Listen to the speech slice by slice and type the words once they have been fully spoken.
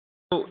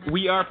So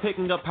we are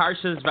picking up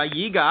Parshas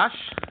Vayigash,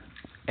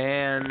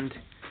 and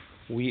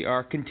we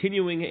are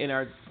continuing in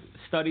our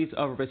studies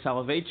of Rav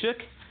Soloveitchik,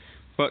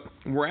 but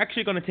we're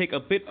actually going to take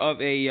a bit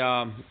of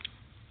a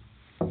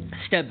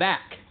step back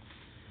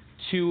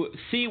to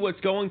see what's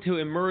going to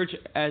emerge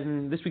as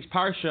in this week's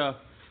Parsha.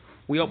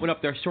 We open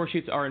up, their source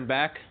sheets are in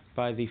back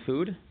by the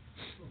food.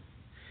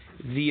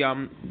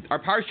 Our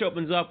Parsha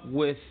opens up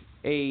with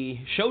a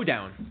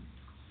showdown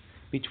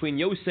between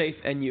Yosef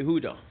and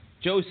Yehuda,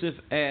 Joseph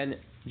and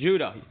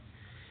Judah.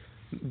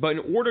 But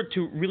in order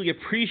to really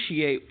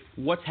appreciate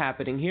what's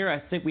happening here, I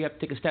think we have to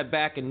take a step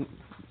back and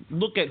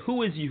look at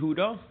who is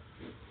Yehuda,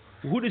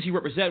 who does he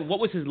represent, what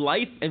was his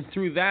life, and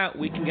through that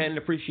we can get an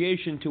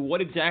appreciation to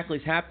what exactly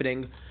is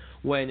happening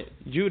when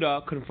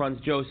Judah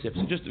confronts Joseph.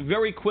 So just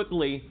very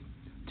quickly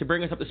to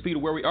bring us up to speed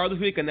of where we are this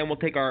week, and then we'll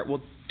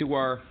do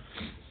our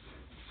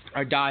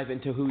dive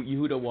into who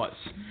Yehuda was.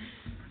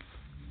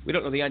 We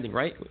don't know the ending,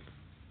 right?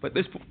 But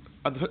this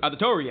the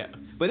Torah yet.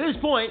 But at this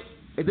point,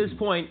 the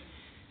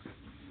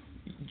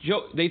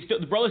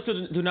brothers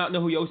still do not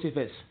know who Yosef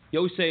is.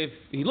 Yosef,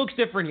 he looks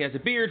different, he has a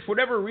beard, for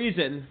whatever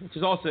reason, which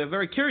is also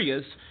very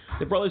curious,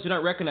 the brothers do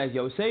not recognize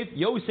Yosef.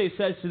 Yosef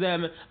says to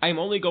them, I am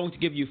only going to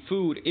give you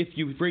food if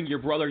you bring your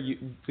brother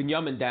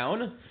Binyamin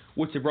down,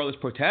 which the brothers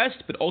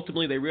protest, but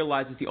ultimately they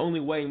realize it's the only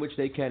way in which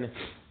they can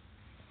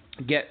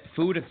get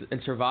food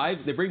and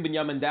survive. They bring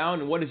Binyamin down,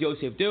 and what does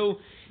Yosef do?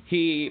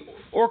 He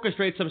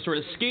orchestrates some sort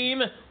of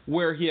scheme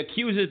where he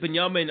accuses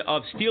Binyamin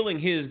of stealing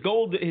his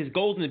gold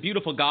in a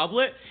beautiful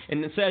goblet,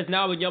 and it says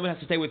now Binyamin has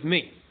to stay with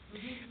me.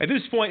 At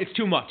this point, it's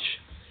too much.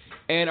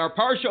 And our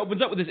parsha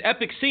opens up with this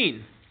epic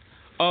scene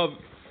of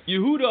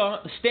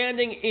Yehuda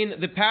standing in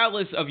the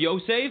palace of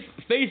Yosef,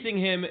 facing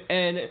him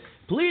and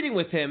pleading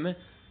with him,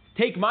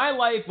 take my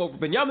life over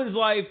Binyamin's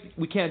life.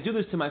 We can't do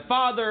this to my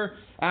father.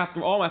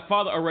 After all, my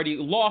father already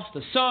lost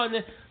a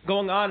son.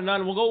 Going on and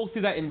on. We'll go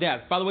through that in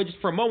depth. By the way, just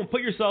for a moment,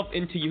 put yourself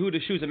into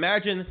Yehuda's shoes.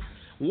 Imagine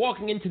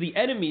walking into the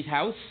enemy's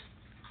house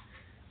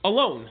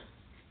alone.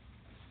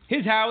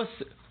 His house,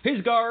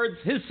 his guards,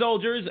 his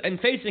soldiers, and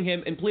facing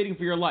him and pleading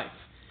for your life.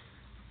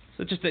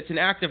 So it's an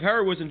act of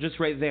heroism just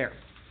right there.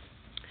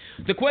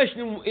 The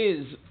question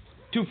is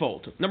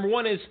twofold. Number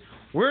one is,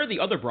 where are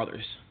the other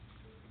brothers?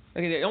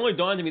 Okay, it only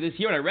dawned on me this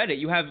year when I read it.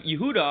 You have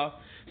Yehuda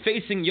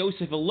facing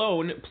Yosef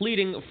alone,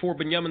 pleading for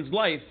Binyamin's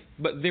life,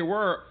 but there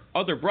were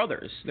other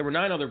brothers. There were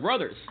 9 other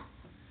brothers.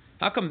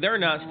 How come they're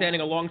not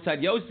standing alongside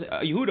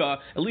Yehuda,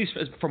 at least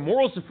for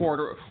moral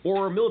support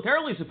or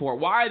militarily support?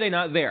 Why are they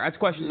not there? That's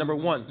question number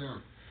one.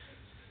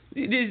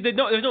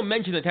 There's no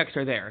mention the text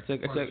are there.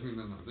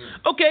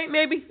 Okay,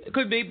 maybe. It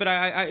could be, but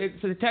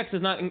so the text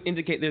does not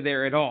indicate they're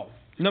there at all.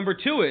 Number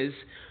two is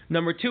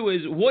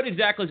what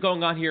exactly is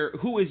going on here?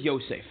 Who is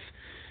Yosef?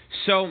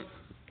 So,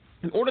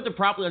 in order to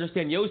properly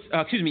understand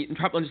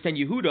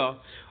Yehuda,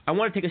 I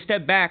want to take a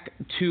step back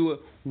to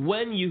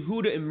when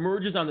Yehuda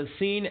emerges on the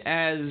scene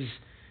as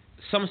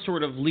some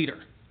sort of leader.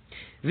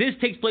 This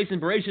takes place in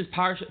Bereshis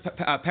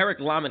Perek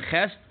Lamed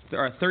Ches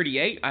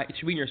 38. It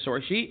should be in your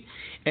source sheet.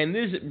 And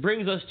this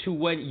brings us to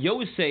when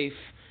Yosef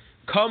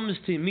comes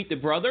to meet the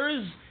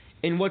brothers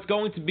in what's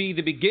going to be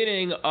the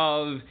beginning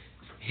of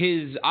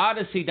his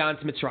odyssey down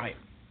to Mitzrayim.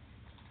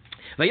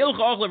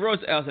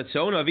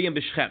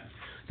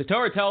 The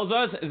Torah tells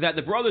us that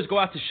the brothers go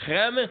out to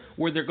Shechem,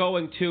 where they're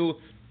going to,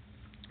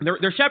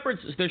 they're shepherds,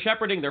 they're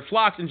shepherding their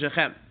flocks in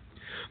Shechem.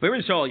 They're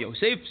in Yisrael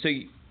Yosef, so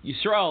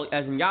Yisrael,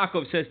 as in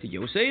Yaakov says to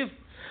Yosef,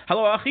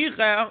 Hello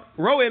achicha,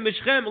 roem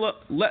b'Shechem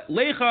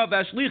lecha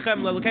v'ashlichem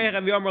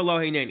lelekechem v'yomer lo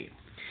heineni.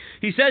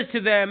 He says to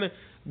them,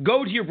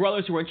 go to your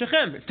brothers who are in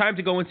Shechem. It's time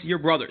to go into your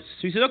brothers.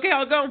 So he says, okay,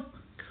 I'll go.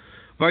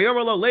 So he says,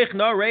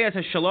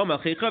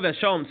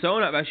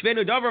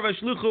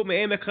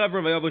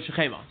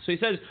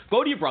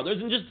 go to your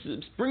brothers and just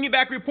bring me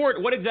back a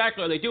report. What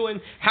exactly are they doing?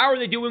 How are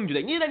they doing? Do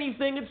they need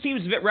anything? It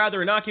seems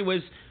rather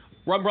innocuous.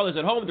 One brother's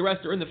at home, the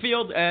rest are in the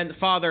field, and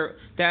father,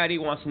 daddy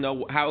wants to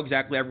know how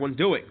exactly everyone's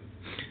doing.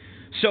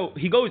 So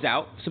he goes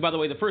out. So by the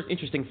way, the first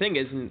interesting thing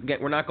is, and again,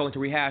 we're not going to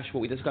rehash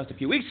what we discussed a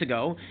few weeks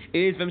ago,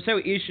 is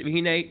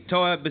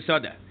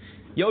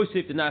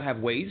Yosef did not have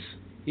Waze.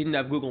 He didn't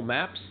have Google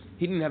Maps.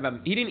 He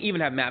didn't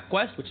even have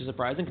MapQuest, which is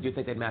surprising because you'd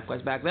think they had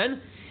MapQuest back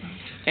then.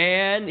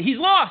 And he's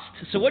lost.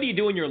 So what do you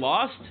do when you're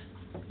lost?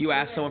 You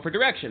ask someone for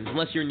directions,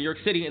 unless you're in New York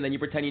City and then you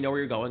pretend you know where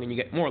you're going and you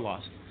get more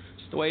lost.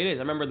 It's the way it is. I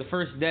remember the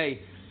first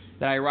day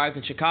that I arrived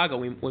in Chicago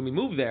when we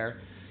moved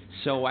there,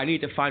 so I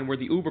needed to find where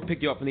the Uber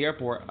picked you up from the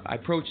airport. I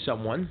approached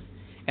someone,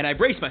 and I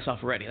braced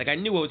myself already. Like I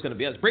knew what it was going to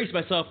be. I braced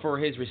myself for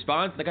his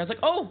response. The guy's like,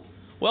 oh,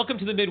 welcome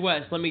to the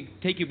Midwest. Let me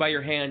take you by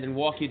your hand and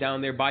walk you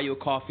down there, buy you a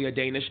coffee, a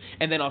Danish,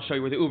 and then I'll show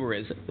you where the Uber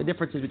is. The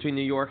differences between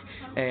New York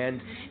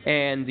and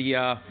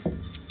the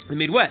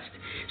Midwest.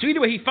 So either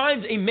way, he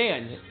finds a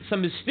man,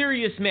 some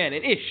mysterious man,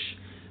 an Ish.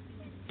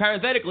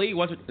 Parenthetically,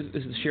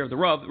 this is the share of the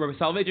Rav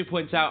Soloveitchik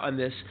points out on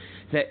this,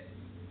 that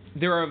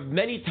there are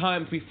many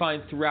times we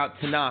find throughout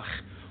Tanakh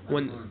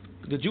when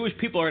the Jewish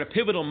people are in a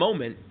pivotal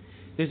moment,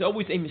 there's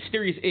always a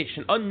mysterious Ish,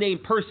 an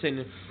unnamed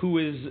person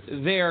who's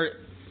there,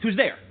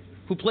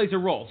 who plays a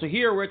role. So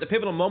here we're at the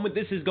pivotal moment.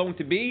 This is going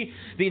to be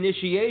the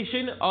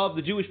initiation of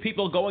the Jewish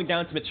people going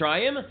down to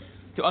Mitzrayim,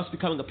 to us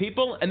becoming a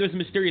people. And there's a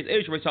mysterious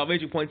issue where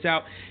salvation points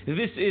out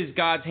this is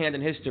God's hand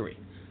in history.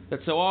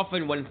 That so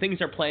often when things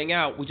are playing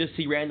out, we just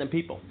see random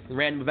people and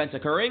random events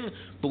occurring.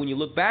 But when you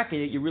look back at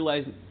it, you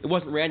realize it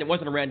wasn't random. It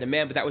wasn't a random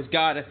man, but that was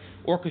God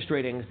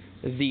orchestrating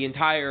the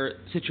entire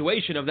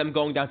situation of them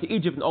going down to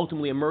Egypt and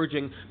ultimately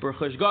emerging for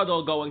Chush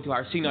Gadol, going to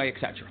Har Sinai,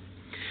 etc.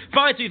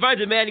 Fine, so he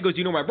finds a man. He goes,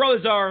 "You know where my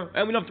brothers are?"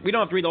 And we don't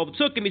have to read all the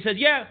psukim. He says,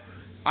 "Yeah,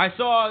 I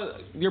saw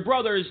your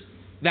brothers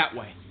that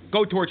way.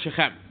 Go towards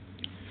Shechem."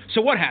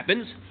 So what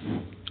happens?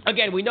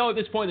 Again, we know at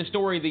this point in the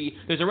story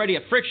there's already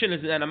a friction,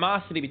 there's an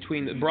animosity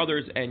between the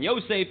brothers and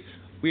Yosef.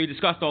 We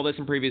discussed all this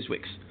in previous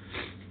weeks.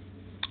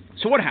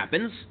 So what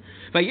happens?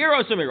 So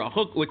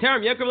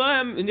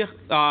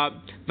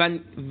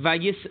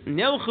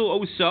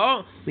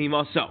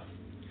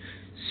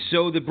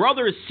the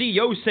brothers see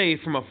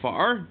Yosef from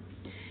afar,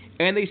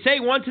 and they say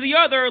one to the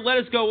other, "Let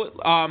us go."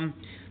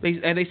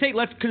 They say,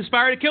 "Let's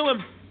conspire to kill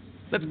him.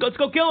 Let's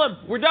go kill him.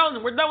 We're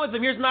done with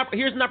him. Here's an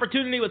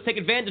opportunity. Let's take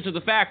advantage of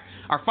the fact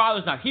our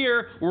father's not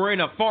here. We're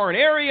in a foreign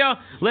area.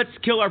 Let's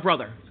kill our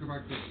brother." Go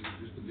back to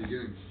just the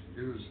beginning.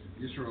 It was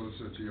Yisrael that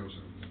said to Yosef.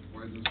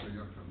 Why didn't it say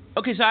Yaakov?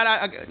 Okay, so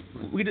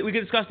we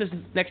can discuss this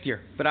next year.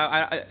 But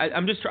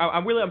I'm not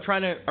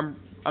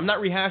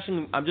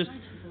rehashing. I'm just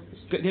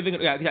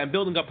I'm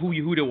building up who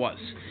Yehuda was,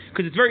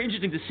 because it's very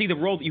interesting to see the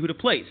role that Yehuda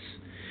plays.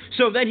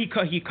 So then he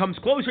comes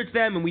closer to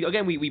them, and we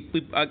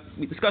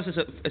discuss this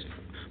as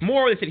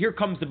more. They said, "Here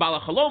comes the Bala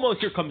Chalomos,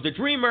 here comes the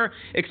dreamer,"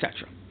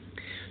 etc.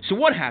 So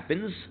what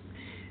happens?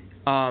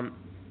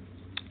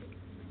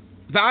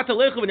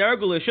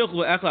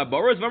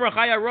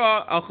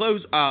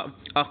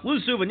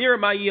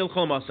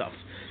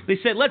 They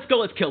said, "Let's go,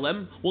 let's kill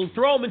him. We'll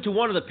throw him into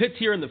one of the pits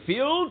here in the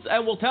fields,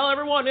 and we'll tell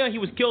everyone he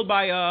was killed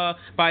by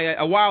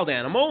a wild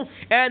animal,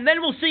 and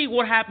then we'll see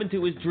what happened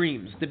to his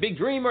dreams. The big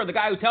dreamer, the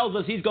guy who tells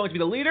us he's going to be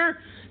the leader,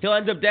 he'll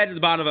end up dead at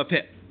the bottom of a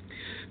pit."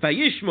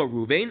 Vayishma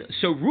Ruvain.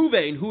 So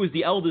Ruvain, who is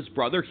the eldest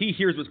brother, he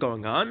hears what's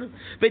going on.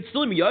 He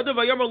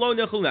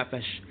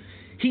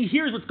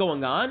hears what's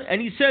going on, and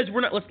he says,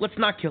 let's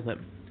not kill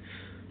him."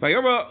 So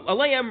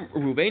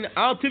Ruvain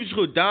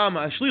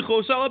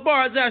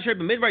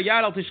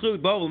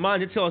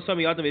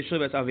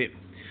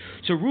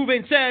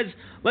says,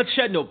 "Let's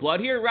shed no blood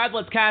here, rather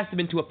let's cast him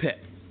into a pit."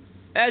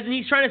 As in,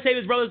 he's trying to save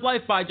his brother's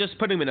life by just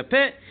putting him in a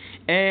pit,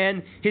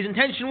 and his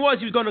intention was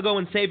he was going to go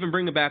and save him,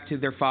 bring him back to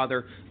their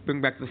father, bring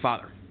him back to the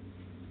father.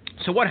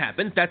 So what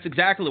happens? That's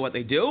exactly what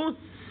they do.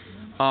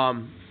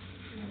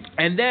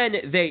 And then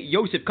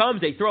Yosef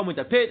comes, they throw him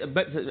into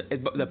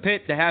the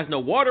pit that has no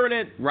water in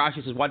it.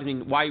 Rashi says,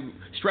 why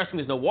stressing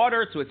there's no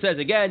water? So it says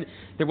again,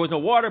 there was no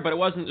water, but it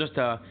wasn't just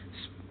a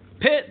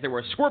pit. There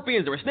were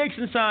scorpions, there were snakes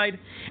inside.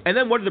 And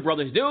then what do the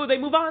brothers do? They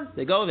move on.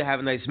 They go, they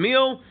have a nice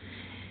meal.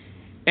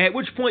 At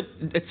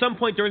some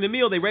point during the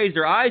meal, they raise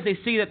their eyes. They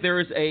see that there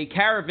is a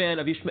caravan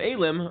of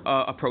Ishmaelim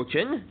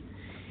approaching.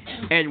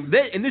 And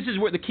this is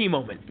where the key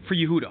moment for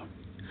Yehuda.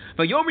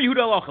 Vayomer Yehuda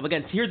Alochav.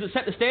 Again, here's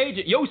set the stage.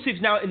 Yosef's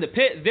now in the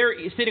pit. They're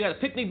sitting on the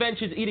picnic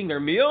benches eating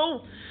their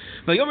meal.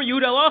 Vayomer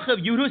Yehuda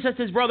Alochav. Yehuda says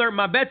to his brother,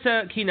 "Ma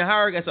betza ki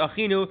naharg es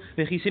achinu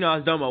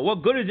v'chisina azdama."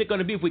 What good is it going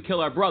to be if we kill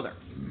our brother?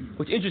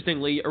 Which,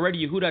 interestingly,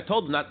 already Yehuda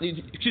told them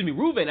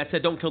Reuven had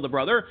said, "Don't kill the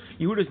brother."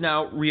 Yehuda's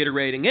now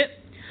reiterating it.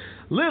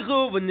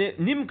 Lichu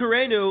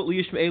v'nimkarenu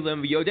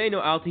liyishmaelim v'yodenu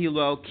al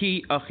tehilo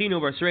ki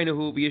achinu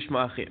v'asrenuhu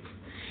v'yishma achim.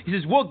 He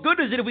says, "What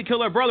good is it if we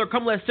kill our brother?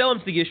 Come, let's sell him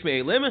to the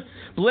Yishmaelim,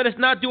 but let us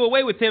not do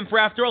away with him, for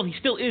after all, he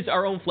still is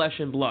our own flesh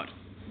and blood."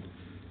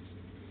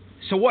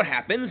 So what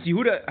happens?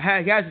 Yehuda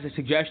has a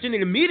suggestion,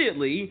 and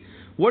immediately,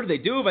 what do they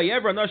do? So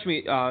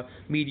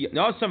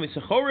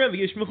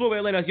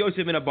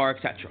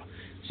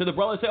the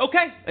brothers say,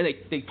 "Okay," and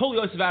they pull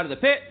Yosef out of the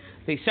pit,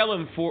 they sell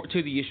him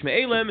to the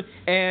Yishmaelim,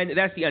 and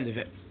that's the end of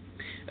it.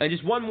 And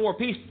just one more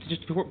piece,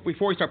 just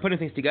before we start putting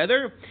things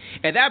together.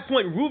 At that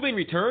point, Reuven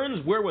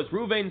returns. Where was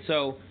Reuven?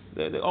 So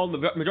all the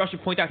Midrashim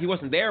point out he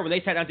wasn't there. When they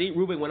sat down to eat,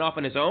 Reuven went off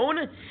on his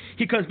own.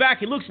 He comes back,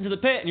 he looks into the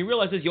pit, and he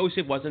realizes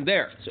Yosef wasn't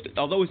there. So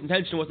although his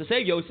intention was to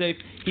save Yosef,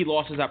 he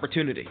lost his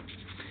opportunity.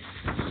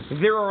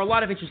 There are a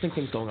lot of interesting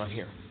things going on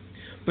here.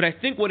 But I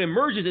think what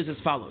emerges is as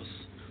follows.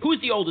 Who's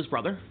the oldest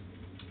brother?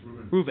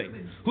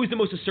 Reuven. Who's the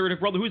most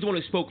assertive brother? Who's the one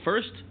who spoke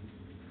first?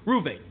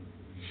 Reuven.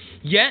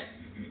 Yet,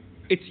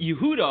 it's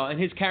Yehuda and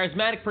his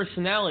charismatic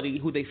personality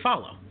who they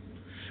follow.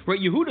 Right?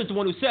 Yehuda's the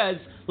one who says,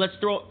 let's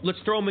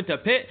throw him into a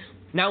pit,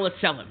 now let's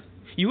sell him.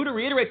 Yehuda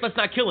reiterates, let's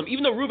not kill him.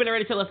 Even though Reuben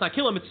already said, let's not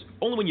kill him, it's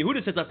only when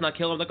Yehuda says, let's not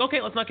kill him, like,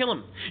 okay, let's not kill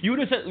him.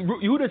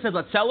 Yehuda says,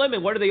 let's sell him,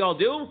 and what do they all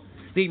do?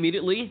 They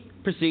immediately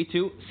proceed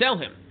to sell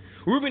him.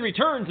 Reuben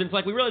returns, and it's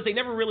like we realize they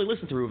never really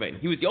listened to Reuben.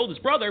 He was the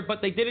oldest brother,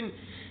 but they didn't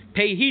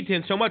pay heed to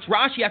him so much.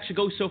 Rashi actually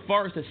goes so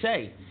far as to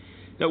say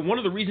that one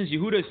of the reasons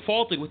Yehuda is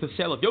faulted with the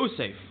sale of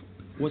Yosef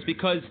was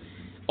because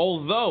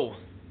although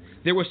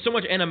there was so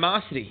much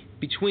animosity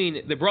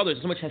between the brothers,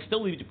 so much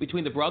hostility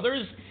between the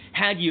brothers,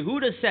 had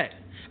Judah said,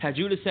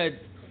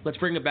 let's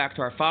bring him back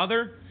to our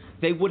father,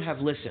 they would have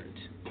listened.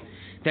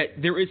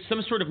 that there is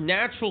some sort of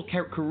natural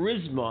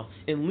charisma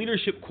and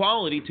leadership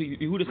quality to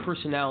Yehuda's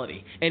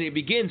personality, and it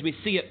begins. We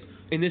see it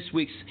in this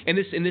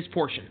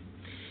portion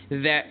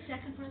that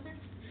Second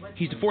brother?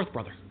 he's the fourth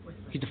brother.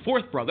 He's the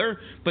fourth brother,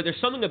 but there's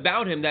something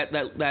about him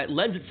that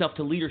lends itself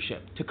to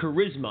leadership, to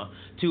charisma,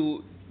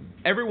 to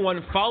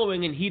everyone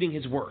following and heeding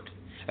his word.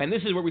 And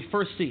this is where we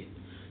first see it.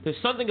 There's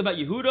something about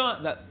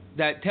Yehuda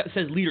that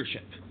says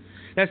leadership.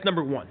 That's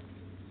number one.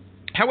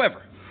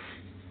 However,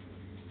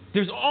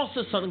 there's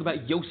also something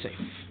about Yosef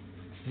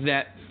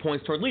that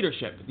points toward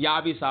leadership. The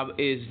obvious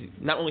is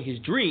not only his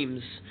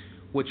dreams,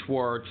 which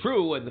were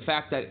true, and the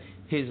fact that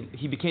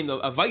he became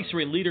a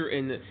viceroy and leader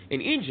in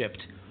Egypt,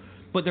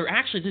 but there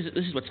actually,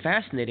 this is what's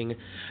fascinating,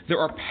 there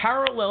are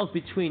parallels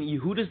between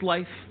Yehuda's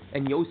life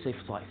and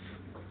Yosef's life.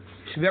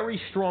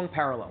 Very strong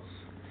parallels.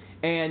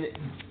 And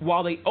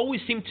while they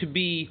always seem to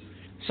be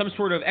some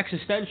sort of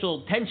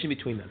existential tension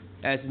between them,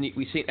 as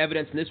we see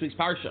evidence in this week's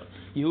parsha,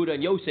 Yehuda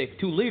and Yosef,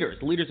 two leaders,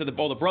 the leaders of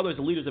all the brothers,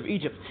 the leaders of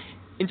Egypt,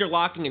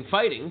 interlocking and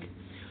fighting,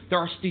 there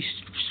are these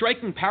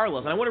striking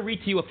parallels, and I want to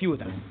read to you a few of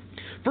them.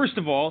 First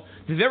of all,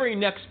 the very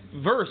next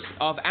verse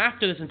of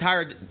after this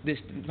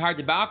entire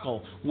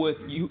debacle with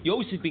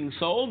Yosef being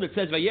sold, it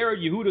says,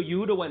 "Vayered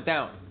Yehuda went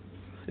down."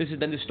 This is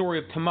then the story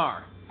of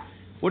Tamar.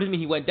 What does it mean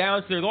he went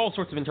down? So there's all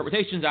sorts of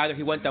interpretations. Either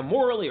he went down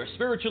morally or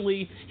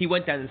spiritually. He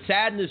went down in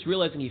sadness,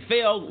 realizing he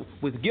failed,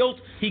 with guilt.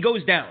 He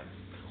goes down.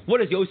 What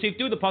does Yosef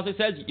do? The pasuk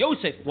says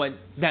Yosef went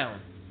down.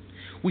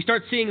 We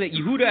start seeing that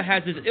Yehuda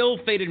has this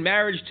ill-fated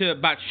marriage to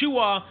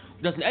Bathshua.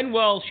 Doesn't end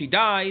well. She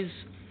dies.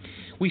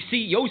 We see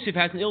Yosef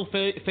has an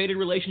ill-fated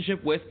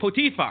relationship with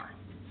Potiphar,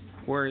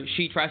 where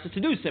she tries to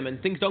seduce him,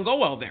 and things don't go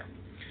well there.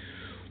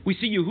 We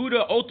see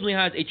Yehuda ultimately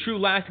has a true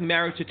lasting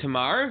marriage to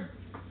Tamar.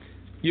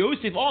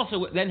 Yosef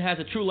also then has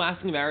a true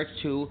lasting marriage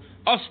to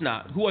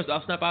Asnat. Who was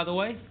Asnat, by the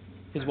way?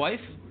 His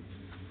wife?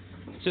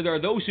 So there are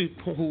those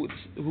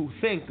who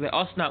think that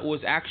Asnat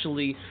was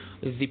actually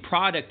the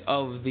product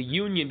of the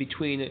union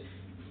between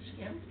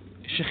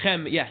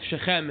Shechem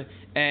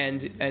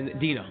and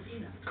Dinah.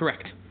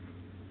 Correct.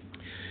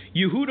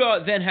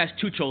 Yehuda then has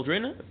two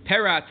children,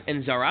 Perat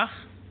and Zarach.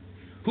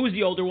 Who's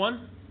the older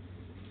one?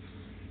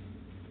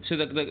 So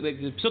the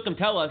Psukim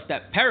tell us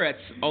that Peretz,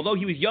 although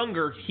he was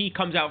younger, he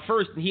comes out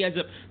first and he ends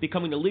up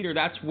becoming the leader.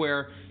 That's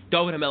where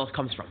David HaMelech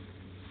comes from.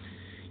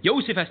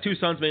 Yosef has two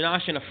sons,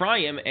 Menashe and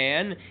Ephraim,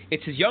 and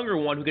it's his younger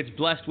one who gets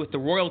blessed with the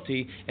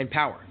royalty and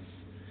power.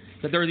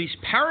 But there are these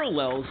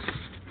parallels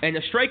and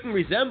a striking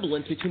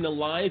resemblance between the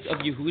lives of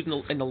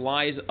Yehuda and the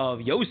lives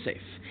of Yosef.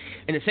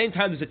 And at the same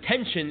time, there's a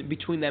tension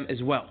between them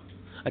as well.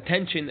 A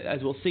tension,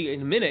 as we'll see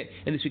in a minute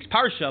in this week's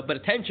Parsha, but a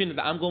tension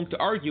that I'm going to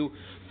argue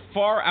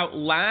far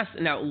outlasts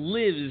and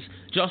outlives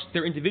just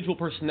their individual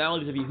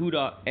personalities of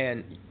Yehuda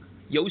and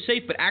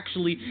Yosef, but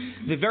actually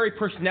the very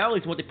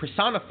personalities and what they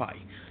personify.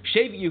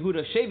 Shevet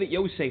Yehuda, Shevet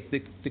Yosef,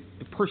 the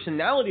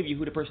personality of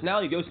Yehuda, the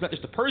personality of Yosef, not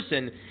just a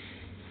person.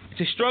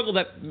 It's a struggle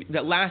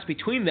that lasts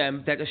between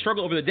them, that a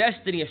struggle over the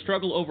destiny, a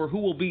struggle over who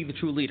will be the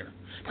true leader.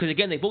 Because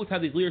again, they both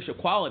have these leadership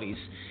qualities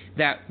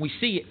that we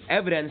see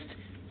evidenced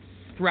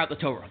throughout the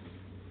Torah.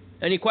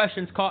 Any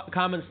questions,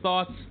 comments,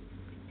 thoughts?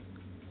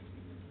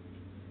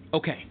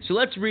 Okay, so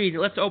let's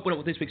open up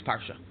with this week's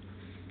Parsha.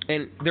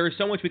 And there is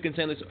so much we can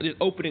say in this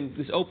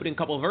opening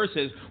couple of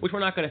verses, which we're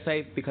not going to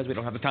say because we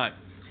don't have the time.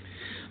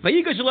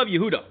 Vayigash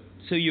Yehuda.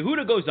 So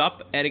Yehuda goes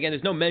up, and again,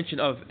 there's no mention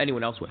of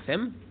anyone else with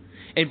him.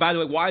 And by the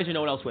way, why is there no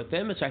one else with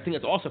him? So I think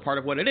that's also part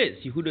of what it is.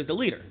 Yehuda is the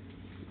leader.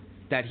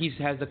 That he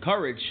has the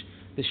courage,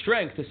 the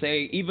strength to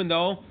say, even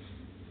though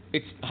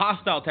it's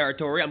hostile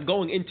territory, I'm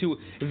going into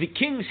the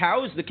king's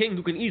house, the king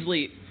who can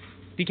easily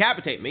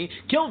decapitate me,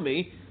 kill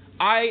me.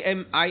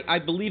 I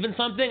believe in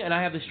something, and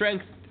I have the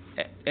strength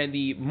and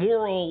the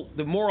moral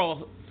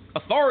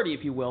authority,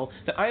 if you will,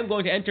 that I am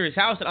going to enter his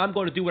house and I'm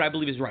going to do what I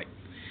believe is right.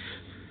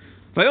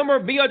 He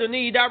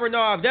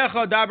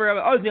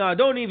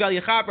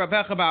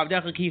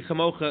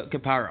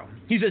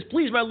says,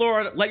 "Please, my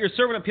Lord, let your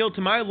servant appeal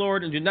to my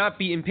Lord, and do not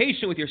be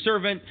impatient with your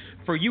servant,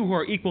 for you who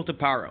are equal to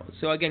Paro."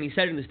 So again, he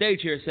said in the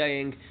stage here,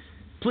 saying,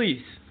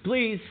 please,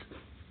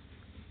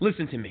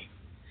 listen to me.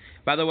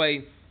 By the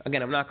way,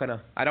 again, I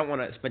don't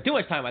want to spend too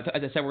much time. As I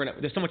said,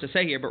 there's so much to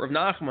say here, but Rav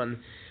Nachman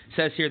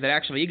says here that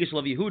actually Yigash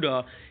Lev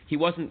Yehuda, he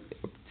wasn't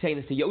saying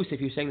this to Yosef,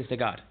 he was saying this to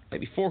God. That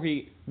before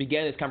he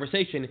began this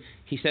conversation,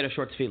 he said a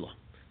short tefillah.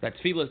 That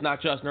tefillah is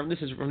not just,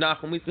 this is Rav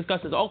Nachman, we've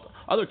discussed this all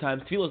other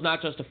times, tefillah is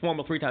not just a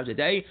formal 3 times a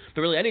day,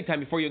 but really any time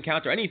before you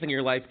encounter anything in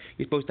your life,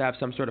 you're supposed to have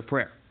some sort of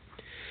prayer.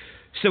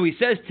 So he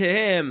says to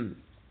him,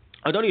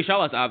 Adoni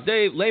Shalas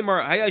Avdei,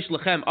 Lemar Hayash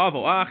Lechem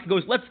Avo Ach. He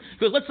goes,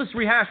 let's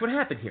rehash what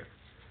happened here.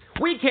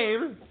 We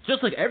came,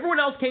 just like everyone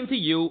else came to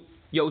you,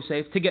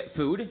 Yosef, to get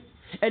food.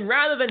 And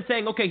rather than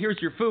saying, okay, here's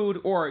your food,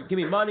 or give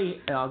me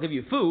money and I'll give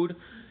you food,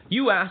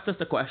 you asked us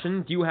the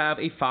question, do you have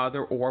a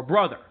father or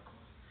brother?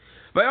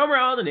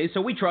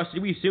 So we trusted.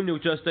 We assumed it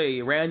was just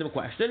a random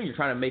question. You're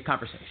trying to make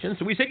conversation.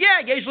 So we said, yeah,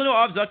 we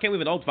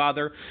have an old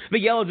father,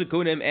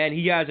 and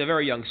he has a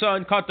very young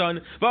son,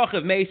 Katan,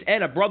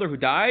 and a brother who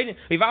died.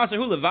 So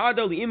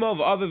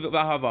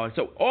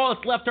all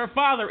that's left to our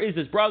father is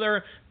his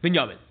brother,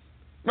 Binyamin.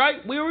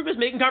 Right? We were just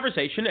making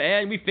conversation,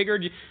 and we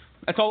figured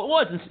that's all it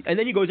was. And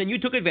then he goes, and you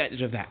took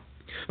advantage of that.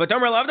 But he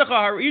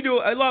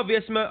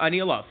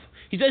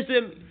says to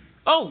him,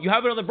 oh, you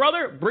have another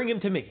brother? Bring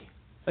him to me.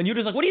 And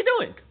Yehudah's like, what are you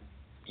doing?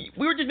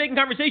 We were just making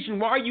conversation.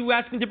 Why are you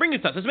asking to bring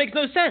us stuff? This makes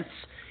no sense.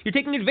 You're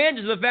taking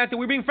advantage of the fact that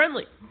we're being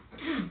friendly.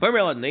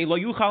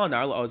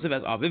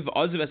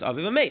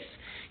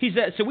 He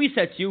said, so we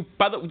said to you,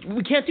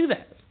 we can't do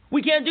that.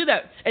 We can't do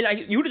that. And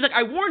Yehudah's like,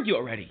 I warned you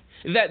already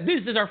that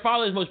this is our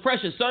father's most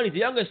precious son. He's the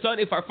youngest son.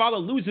 If our father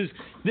loses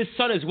this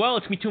son as well,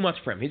 it's going to be too much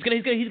for him. He's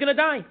going to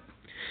die.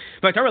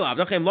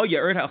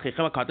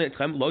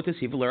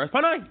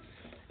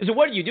 So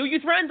what do? You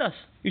threatened us.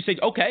 You said,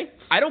 okay,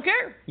 I don't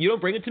care. You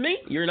don't bring it to me.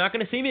 You're not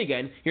going to see me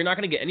again. You're not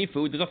going to get any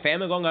food. There's a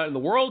famine going on in the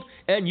world,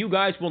 and you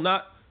guys will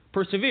not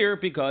persevere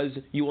because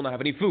you will not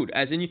have any food.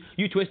 As in,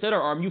 you twisted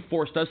our arm, you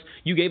forced us,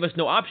 you gave us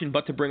no option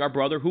but to bring our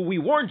brother who we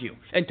warned you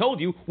and told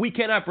you we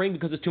cannot bring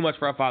because it's too much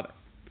for our father.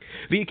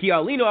 So when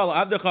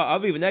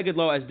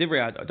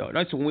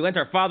we went to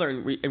our father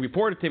and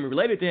reported to him and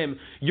related to him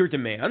your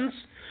demands,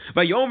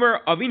 so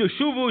again,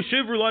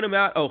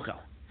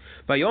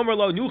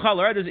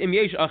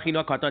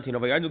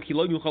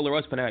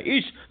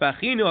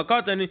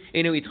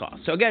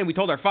 we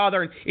told our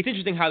father, and it's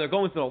interesting how they're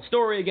going through the whole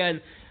story again.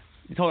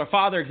 We told our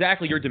father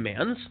exactly your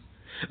demands.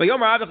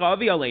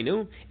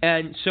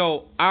 And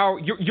so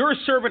your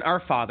servant,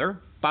 our father,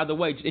 by the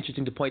way, it's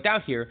interesting to point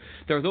out here,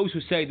 there are those who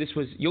say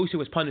Yosef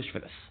was punished for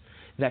this.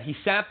 That he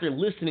sat there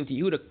listening to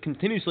Yehudah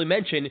continuously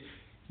mention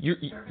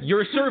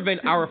your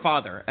servant, our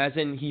father, as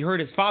in he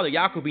heard his father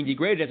Yaakov being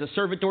degraded as a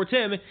servant towards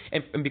him,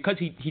 and because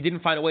he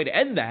didn't find a way to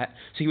end that,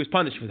 so he was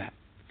punished for that.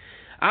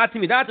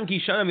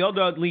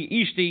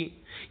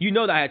 You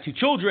know that I had two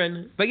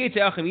children,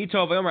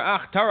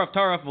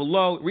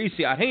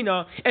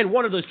 and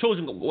one of those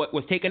children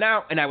was taken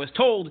out, and I was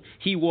told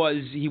he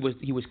was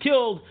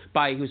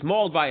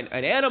mauled by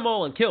an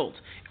animal and killed.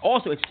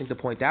 Also interesting to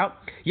point out,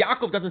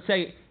 Yaakov doesn't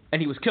say, and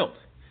he was killed.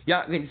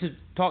 Yeah, this is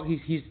talk.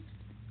 He's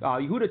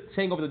Yehudah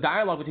saying over the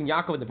dialogue between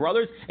Yaakov and the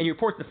brothers, and he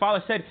reports the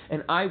father said,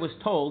 and I was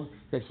told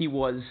that he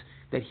was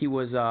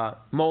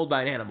mauled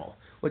by an animal,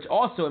 which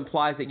also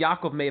implies that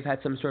Yaakov may have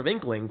had some sort of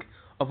inkling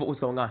of what was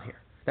going on here,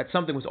 that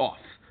something was off,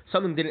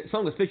 something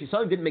was fishy,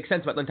 something didn't make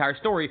sense about the entire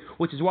story,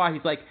 which is why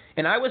he's like,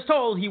 and I was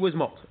told he was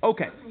mauled.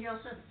 Okay. Wasn't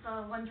Joseph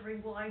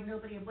wondering why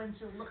nobody went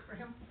to look for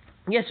him?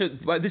 Yeah, so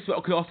this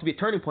could also be a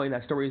turning point in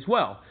that story as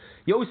well.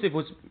 Yosef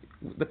was.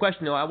 The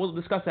question, I will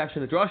discuss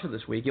actually in the drasha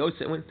this week.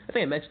 Yosef, I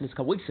think I mentioned this a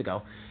couple weeks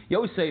ago.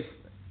 Yosef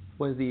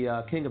was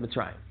the king of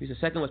Mitzrayim. He was the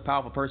second most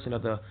powerful person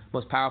of the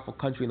most powerful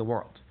country in the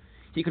world.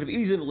 He could have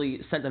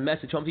easily sent a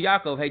message home to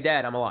Yaakov, hey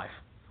Dad, I'm alive.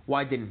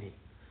 Why didn't he?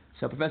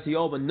 So Professor Rabbi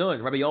Yoel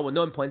Ben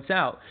Nun points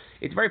out,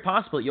 it's very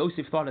possible that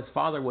Yosef thought his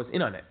father was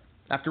in on it.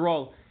 After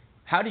all,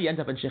 how did he end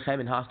up in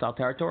Shechem in hostile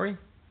territory?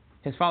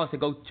 His father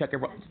said, go check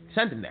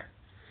send him there.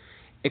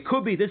 It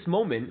could be this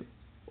moment,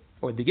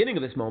 or the beginning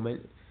of this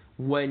moment,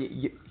 when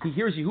he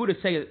hears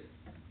Yehudah say,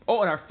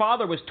 oh, and our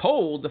father was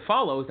told the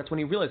follows, that's when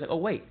he realized, like, oh,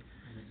 wait,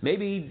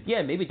 maybe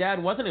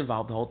Dad wasn't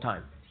involved the whole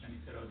time.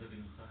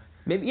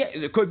 Maybe, yeah,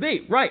 it could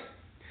be, right.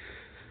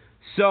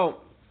 So,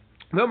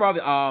 excuse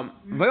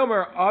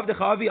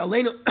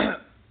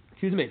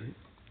me.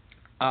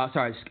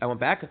 Sorry, I went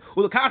back.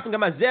 Goes,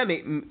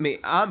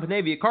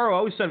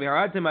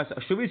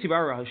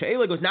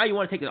 now you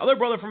want to take this other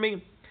brother from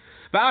me?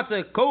 Because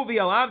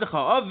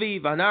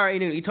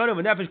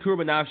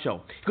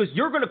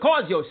you're going to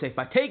cause Yosef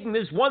by taking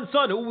this one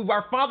son who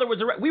our father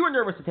we were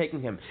nervous of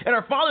taking him, and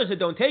our father said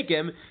don't take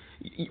him.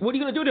 What are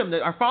you going to do to him?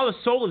 Our father's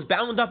soul is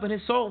bound up in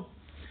his soul.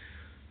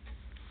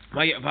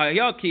 Again, we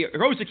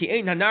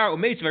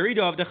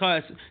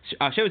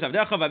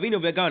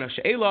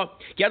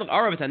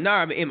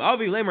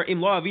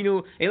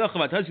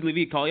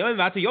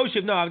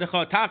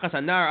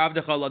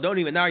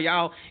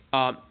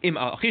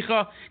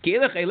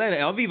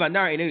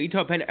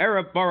told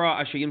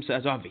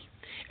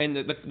And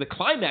the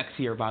climax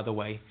here, by the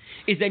way,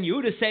 is then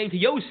Yehudah saying to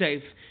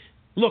Yosef,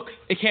 look,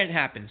 it can't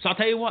happen. So I'll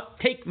tell you what,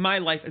 take my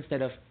life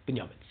instead of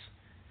Binyamin's.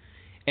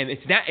 And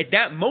it's that at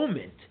that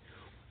moment,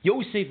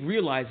 Yosef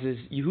realizes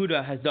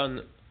Yehudah has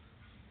done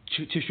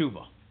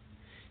teshuvah.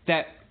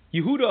 That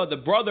Yehudah, the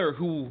brother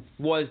who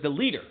was the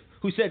leader,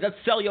 who said, let's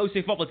sell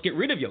Yosef up, let's get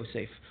rid of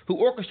Yosef, who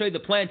orchestrated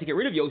the plan to get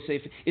rid of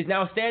Yosef, is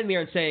now standing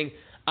there and saying,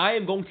 I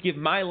am going to give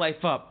my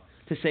life up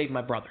to save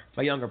my brother,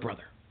 my younger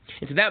brother.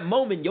 And to that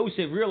moment,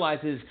 Yosef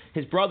realizes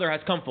his brother has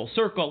come full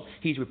circle.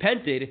 He's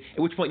repented, at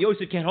which point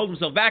Yosef can't hold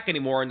himself back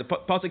anymore. And the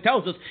pasuk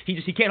tells us he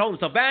can't hold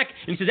himself back.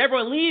 And he says,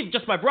 everyone leave,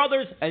 just my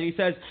brothers. And he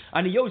says,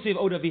 Ani Yosef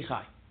Oda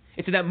Vichai.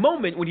 It's at that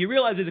moment when he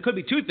realizes it could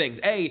be two things.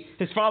 A,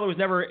 his father was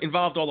never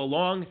involved all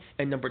along.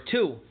 And number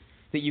two,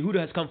 that Yehudah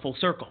has come full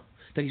circle.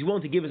 that he's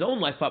willing to give his own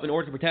life up in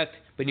order to protect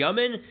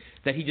Binyamin,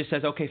 that he just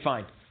says, okay,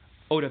 fine.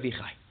 Od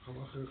Avichai.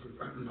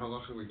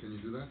 Halachically, can you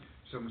do that?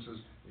 Someone says,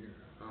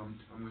 I'm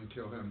going to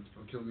kill him.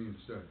 Or kill me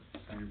instead.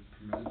 Are you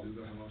permitted to do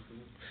that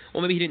halachically?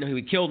 Well, maybe he didn't know he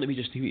would kill. Maybe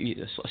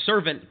a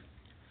servant.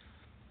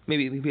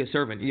 Maybe he'd be a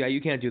servant. Yeah,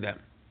 you can't do that.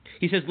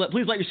 He says,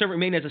 please let your servant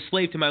remain as a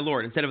slave to my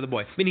Lord instead of the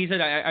boy. I mean, he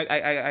said,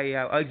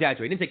 I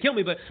exaggerate. He didn't say kill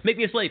me, but make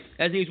me a slave.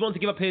 As in, he's willing to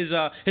give up his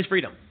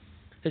freedom.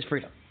 His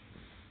freedom.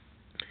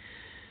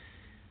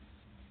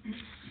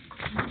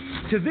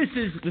 So this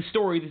is the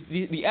story,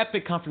 the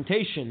epic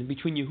confrontation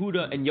between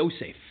Yehuda and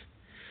Yosef.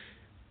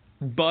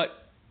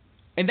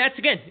 And that's,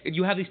 again,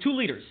 you have these two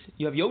leaders.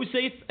 You have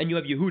Yosef and you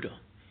have Yehuda.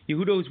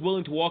 Yehuda is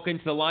willing to walk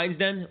into the lion's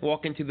den,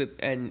 walk into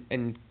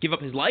and give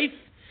up his life.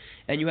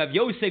 And you have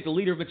Yosef, the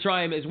leader of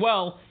Mitzrayim, as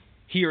well,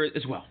 here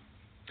as well.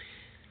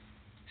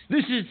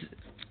 This is,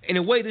 in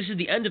a way, this is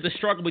the end of the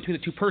struggle between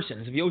the two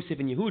persons, of Yosef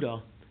and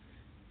Yehuda.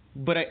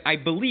 But I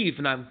believe,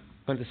 and I'm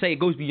going to say it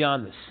goes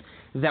beyond this,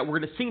 that we're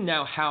going to see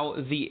now how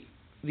the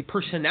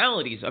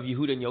personalities of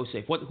Yehuda and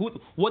Yosef,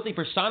 what they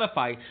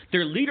personify,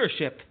 their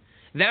leadership,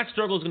 that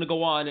struggle is going to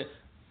go on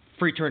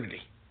for eternity,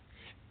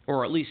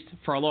 or at least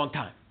for a long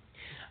time.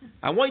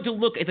 I want you to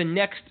look at the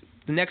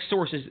next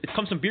sources. It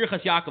comes from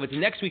Birchas Yaakov. It's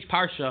next week's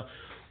parsha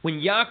when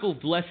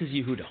Yaakov blesses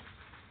Yehuda.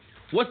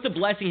 What's the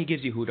blessing he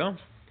gives Yehuda?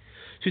 So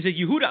he says,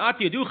 Yehuda at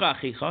yoducha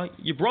achicha,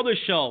 your brother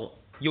shall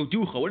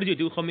yoducha. What does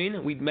yoducha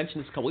mean? We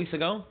mentioned this a couple weeks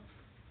ago.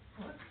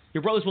 What?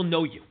 Your brothers will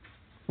know you.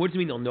 What does it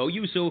mean they'll know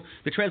you? So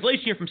the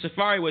translation here from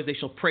Safari was they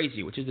shall praise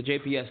you, which is the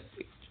JPS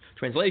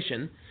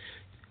translation.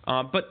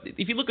 But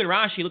if you look at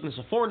Rashi, look at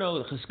the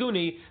Seforno, the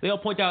Cheskuni, they all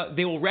point out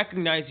they will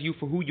recognize you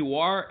for who you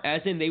are,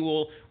 as in they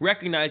will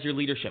recognize your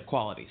leadership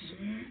qualities.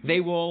 They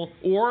will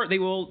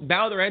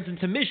bow their heads in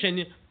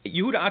submission.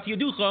 Yehuda at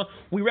Yeducha,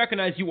 we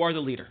recognize you are the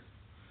leader.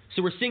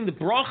 So we're seeing the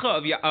bracha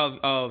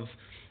of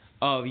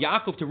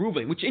Yaakov to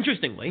Reuben, which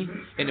interestingly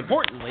and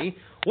importantly,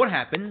 what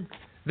happened?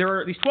 There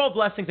are these 12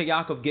 blessings that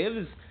Yaakov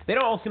gives. They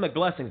don't all seem like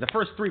blessings. The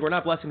first 3 were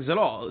not blessings at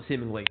all,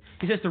 seemingly.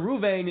 He says to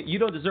Reuven, you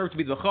don't deserve to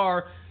be the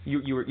Bachar.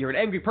 You're an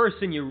angry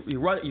person. You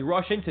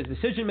rush into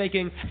decision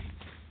making.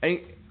 And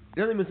it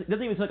doesn't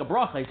even sound like a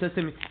bracha. He says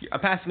to him, I'm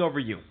passing over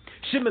you.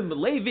 Shimon the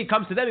Levi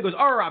comes to them and goes,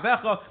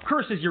 Rabecha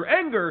curses your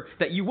anger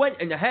that you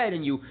went ahead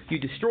and you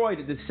destroyed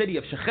the city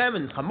of Shechem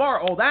and Hamar,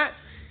 all that.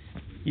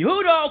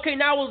 Yehuda, okay,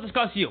 now we'll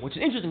discuss you, which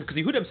is interesting because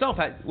Yehuda himself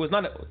was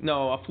not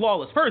a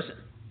flawless person.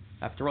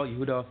 After all,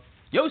 Yehuda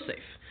Yosef,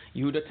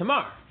 Yehuda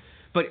Tamar.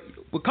 But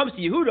when it comes to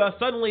Yehuda,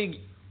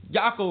 suddenly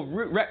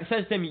Yaakov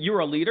says to him, you're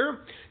a leader.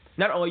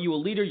 Not only are you a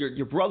leader,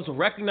 your brothers will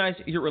recognize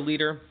you're a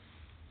leader.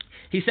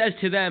 He says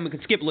to them, we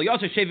can skip, Lo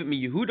Yosef Shevet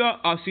mi Yehuda,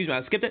 excuse me,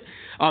 I skipped it.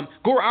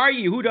 Gor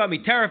Ari Yehuda mi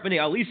Teref b'nei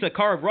Alisa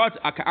Karav Ratz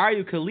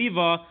Akariu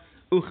Kaliva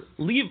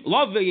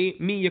Lavei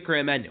mi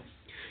Yikra Emenu.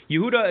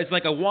 Yehuda is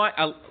like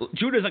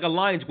Judah is like a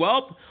lion's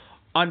whelp.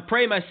 On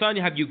prey, my son,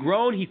 have you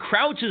grown? He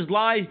crouches,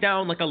 lies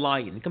down like a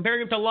lion.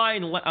 Comparing him to a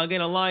lion, again,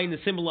 a lion, the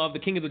symbol of the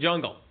king of the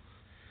jungle.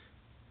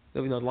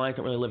 Even though lions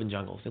don't really live in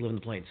jungles, they live in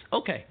the plains.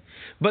 Okay.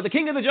 But the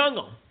king of the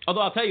jungle.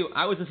 Although I'll tell you,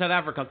 I was in South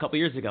Africa a couple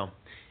years ago,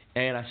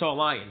 and I saw a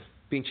lion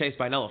being chased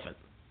by an elephant.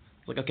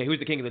 It's like, okay, who's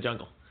the king of the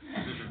jungle?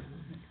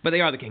 But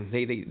they are the king.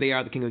 They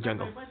are the king of the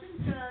jungle.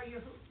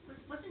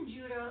 Wasn't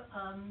Judah,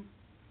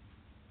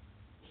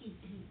 he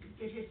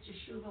did his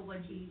teshuva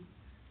when he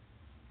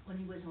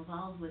was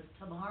involved with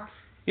Tamar?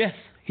 Yes,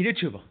 he did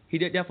teshuva. He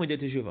definitely did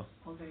teshuva.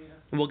 Okay, yeah.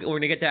 And we're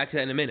going to get back to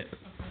that in a minute.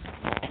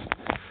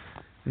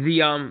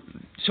 Okay.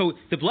 So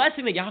the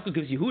blessing that Yaakov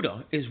gives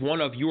Yehuda is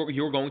one of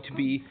you're going to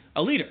be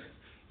a leader.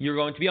 You're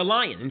going to be a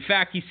lion. In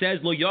fact, he says,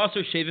 Lo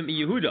Yasser Shevim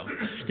mi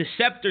Yehuda. The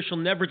scepter shall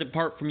never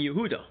depart from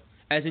Yehuda.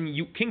 As in,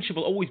 kingship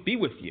will always be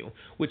with you.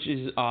 Which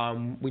is,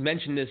 we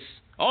mentioned this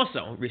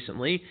also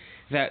recently,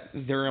 that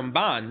the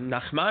Ramban,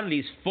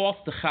 Nachmanides,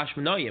 fought the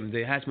Chashmonaim,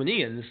 the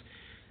Hasmoneans,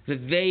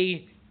 that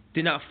they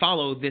did not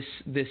follow this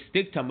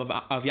dictum of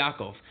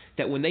Yaakov,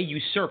 that when they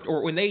usurped,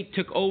 or when they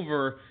took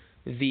over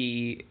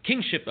the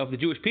kingship of the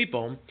Jewish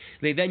people,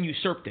 they then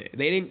usurped it.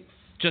 They didn't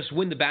just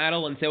win the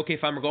battle and say, okay,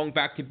 fine, we're going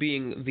back to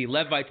being the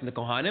Levites and the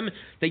Kohanim.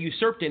 They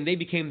usurped it and they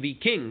became the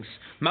kings.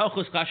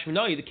 Malchus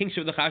Chashmonai, the kingship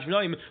of the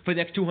Chashmonaim, for the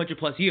next 200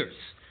 plus years.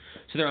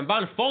 So the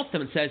Ramban faults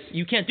them and says,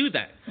 you can't do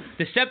that.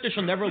 The scepter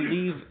shall never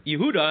leave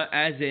Yehuda,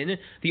 as in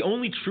the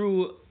only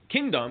true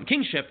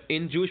kingship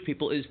in Jewish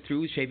people is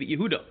through Shevet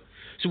Yehuda.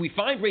 So we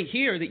find right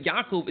here that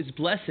Yaakov is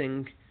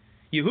blessing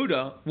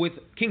Yehuda with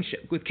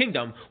kingship, with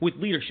kingdom, with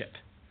leadership.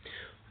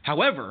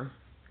 However,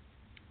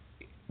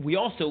 we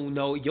also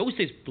know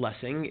Yosef's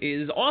blessing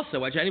is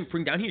also, which I didn't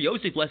bring down here,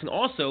 Yosef's blessing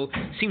also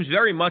seems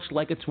very much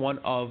like it's one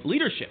of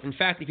leadership. In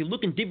fact, if you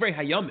look in Divrei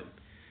Hayamim,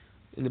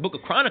 in the book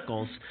of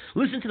Chronicles,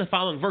 listen to the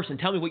following verse and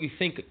tell me what you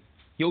think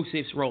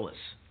Yosef's role is.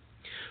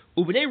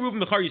 Ubnei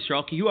Reuben b'char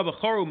Yisrael, ki hu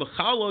ha'bacharu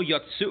mechalo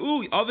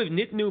yatzuu aviv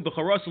nitnu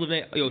b'charos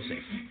l'bnei Yosef.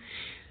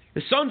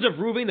 The sons of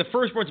Reuben, the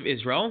firstborns of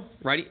Israel,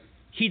 right?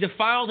 He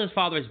defiled his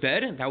father's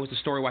bed. That was the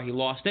story why he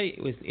lost it.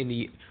 It was in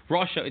the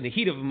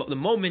heat of the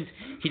moment,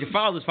 he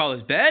defiled his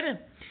father's bed.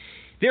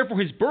 Therefore,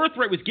 his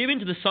birthright was given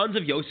to the sons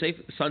of Yosef,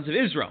 sons of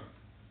Israel.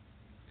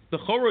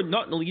 Bechorah,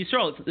 not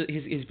Yisrael,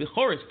 his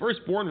Bechorah, his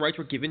firstborn rights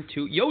were given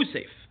to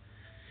Yosef.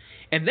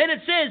 And then it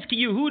says,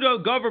 Ki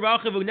Yehuda gavar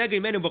b'achav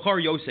u'neged menu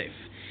b'chor Yosef.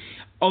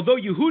 Although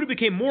Yehuda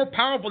became more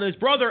powerful than his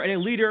brother, and a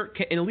leader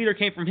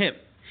came from him,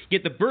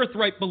 yet the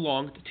birthright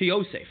belonged to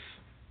Yosef.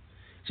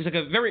 So it's like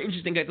a very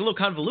interesting, it's a little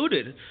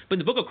convoluted, but in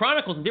the book of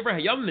Chronicles, in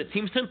different Hayamim, it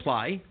seems to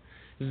imply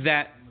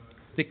that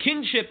the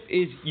kingship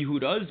is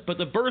Yehuda's, but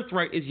the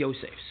birthright is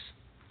Yosef's.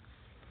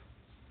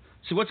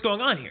 So what's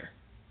going on here?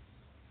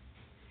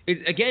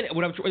 Again,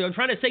 what I'm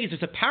trying to say is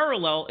there's a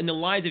parallel in the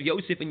lives of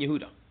Yosef and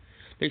Yehuda.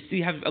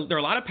 There are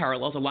a lot of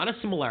parallels, a lot of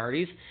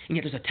similarities, and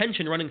yet there's a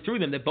tension running through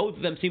them that both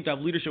of them seem to have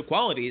leadership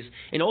qualities,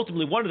 and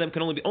ultimately one of them you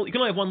can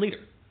only have one leader.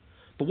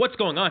 But what's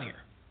going on here?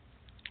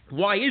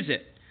 Why is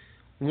it?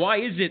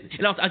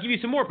 And I'll give you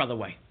some more, by the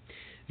way.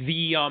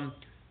 The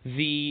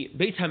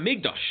Beit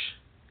HaMikdash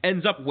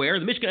ends up where?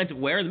 The Mishkan ends up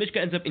where? The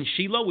Mishkan ends up in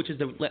Shiloh, which is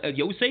the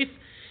Yosef,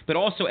 but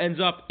also ends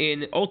up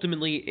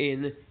ultimately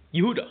in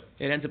Yehuda.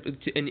 It ends up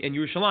in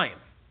Yerushalayim.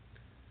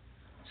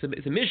 So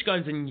the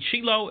Mishkan is in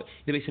Shiloh,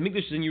 the Beit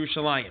HaMikdash is in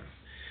Yerushalayim.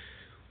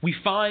 We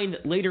find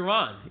later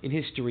on in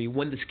history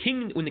when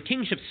the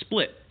kingship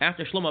split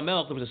after Shlomo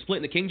HaMelech, there was a split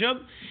in the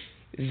kingdom.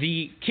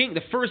 The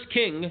first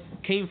king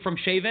came from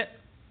Shevet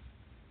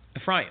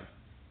Ephraim,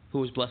 who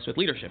was blessed with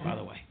leadership, by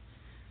the way.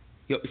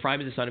 Ephraim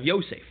is the son of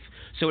Yosef.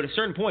 So at a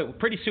certain point,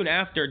 pretty soon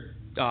after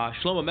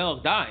Shlomo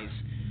HaMelech dies,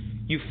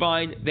 you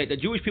find that the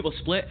Jewish people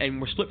split,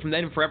 and were split from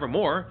then and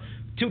forevermore.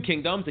 Two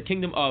kingdoms: the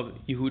kingdom of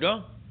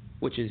Yehuda,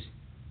 which is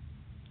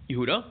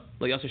Yehuda,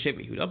 but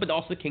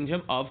also the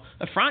kingdom of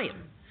Ephraim.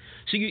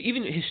 So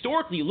even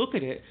historically, you look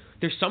at it,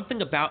 there's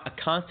something about a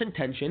constant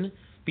tension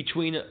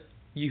between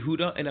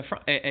Yehuda and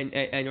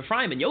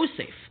Ephraim and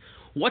Yosef.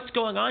 What's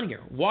going on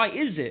here? Why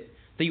is it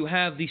that you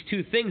have these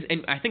two things?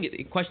 And I think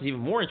the question is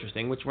even more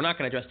interesting, which we're not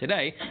going to address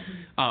today,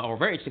 or a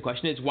very interesting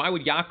question, is why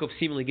would Yaakov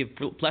seemingly give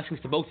blessings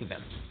to both of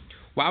them?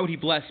 Why would he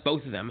bless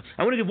both of them?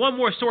 I want to give one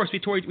more source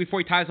before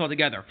he ties it all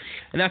together,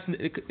 and that's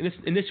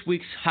in this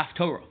week's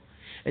Haftorah.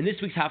 In this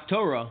week's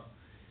Haftorah,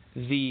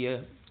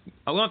 I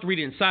won't have to read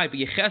it inside, but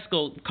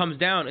Yecheskel comes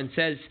down and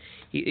says,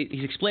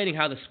 he's explaining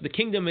how the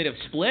kingdom may have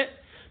split,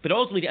 but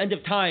ultimately, at the end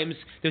of times,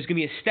 there's going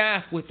to be a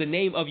staff with the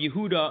name of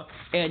Yehuda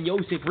and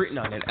Yosef written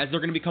on it, as they're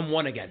going to become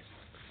one again.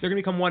 They're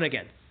going to become one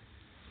again.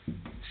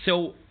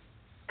 So,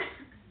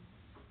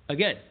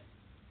 again,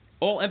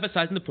 all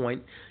emphasizing the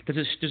point that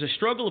there's a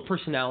struggle of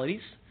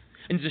personalities,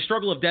 and there's a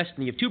struggle of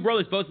destiny. You have two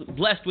brothers both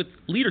blessed with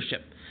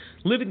leadership,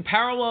 living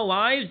parallel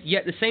lives,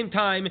 yet at the same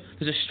time,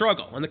 there's a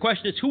struggle. And the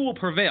question is, who will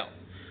prevail?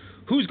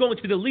 Who's going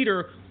to be the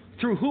leader?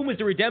 Through whom is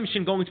the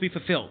redemption going to be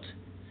fulfilled?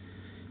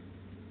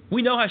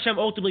 We know Hashem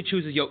ultimately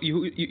chooses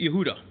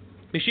Yehuda.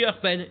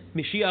 Mashiach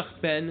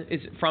ben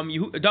is from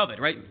David,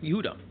 right?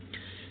 Yehuda.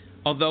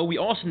 Although we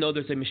also know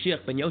there's a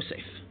Mashiach ben Yosef.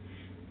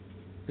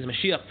 There's a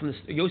Mashiach from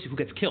Yosef who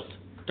gets killed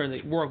during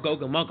the war of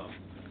Gog and Magog.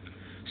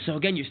 So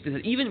again,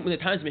 even when the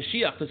times of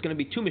Mashiach, there's going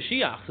to be two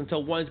Mashiachs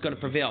until one is going to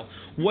prevail.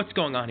 What's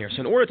going on here? So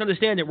in order to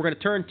understand it, we're going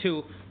to turn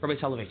to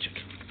Rabbi Soloveitchik.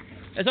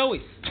 As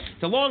always,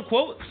 it's a long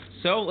quote,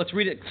 so let's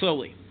read it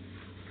slowly.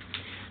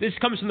 This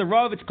comes from the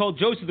Rav. It's called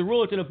Joseph the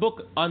Ruler. It's in a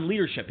book on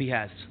leadership he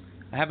has.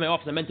 I have in my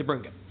office. I meant to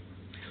bring it.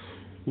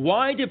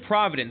 Why did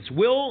Providence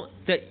will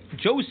that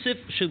Joseph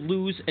should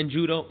lose and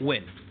Judah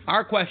win?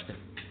 Our question.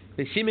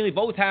 They seemingly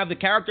both have the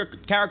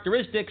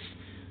characteristics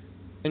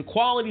and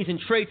qualities and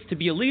traits to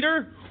be a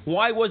leader.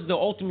 Why was the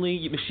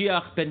ultimately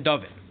Mashiach ben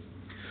David?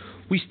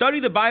 We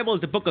study the Bible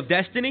as the book of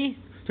destiny,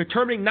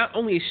 determining not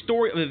only a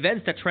story of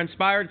events that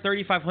transpired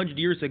 3,500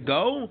 years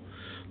ago,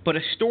 but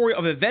a story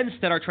of events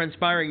that are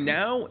transpiring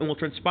now and will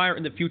transpire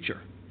in the future.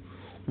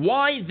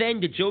 Why then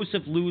did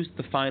Joseph lose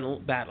the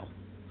final battle?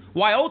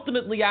 Why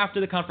ultimately,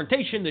 after the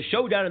confrontation, the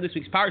showdown in this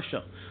week's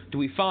parsha, do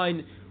we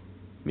find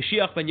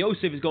Mashiach ben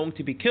Yosef is going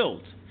to be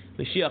killed?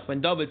 Mashiach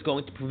ben David is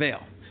going to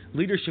prevail.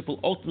 Leadership will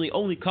ultimately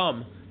only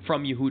come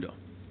from Yehuda.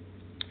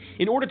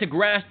 In order to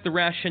grasp the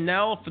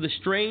rationale for the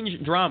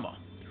strange drama,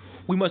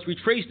 we must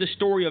retrace the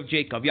story of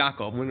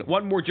Yaakov.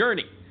 One more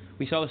journey.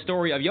 We saw the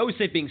story of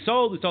Yosef being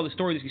sold. We saw the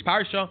story of this week's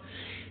parsha.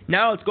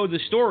 Now let's go to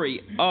the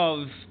story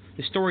of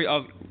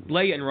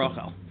Leah and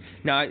Rachel.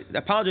 Now I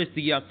apologize.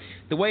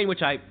 The way in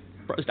which I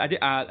brought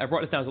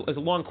this down is a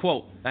long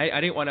quote.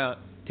 I didn't want to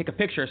take a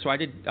picture, so I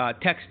did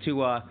text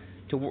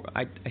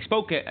I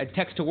spoke it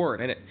text to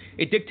word, and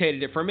it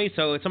dictated it for me.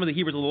 So some of the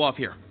Hebrews are a little off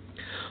here.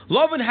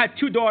 Lavan had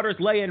two daughters,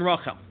 Leah and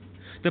Rachel.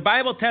 The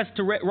Bible attests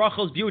to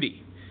Rachel's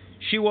beauty.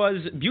 She was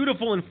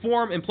beautiful in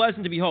form and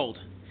pleasant to behold.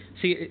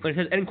 See, when it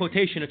says end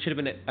quotation, it should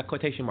have been a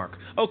quotation mark.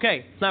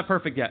 Okay, it's not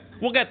perfect yet.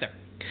 We'll get there.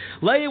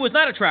 Leah was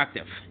not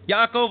attractive.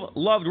 Yaakov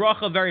loved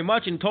Rachel very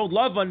much and told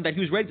Lavan that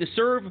he was ready to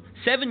serve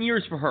 7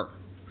 years for her.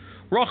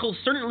 Rachel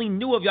certainly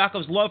knew of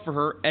Yaakov's love for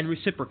her and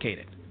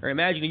reciprocated. Or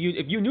imagine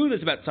if you knew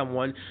this about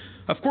someone,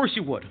 of course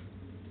you would.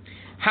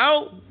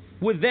 How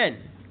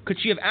could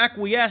she have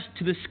acquiesced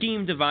to the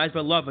scheme devised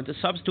by Lavan to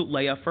substitute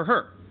Leah for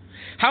her?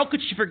 How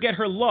could she forget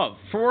her love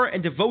for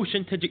and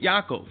devotion to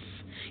Yaakov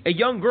A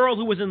young girl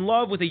who was in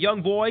love with a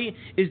young boy,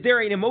 is there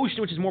an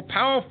emotion which is more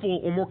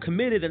powerful or more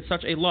committed than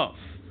such a love?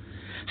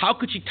 How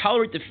could she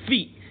tolerate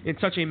defeat in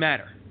such a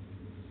matter?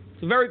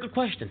 It's a very good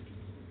question.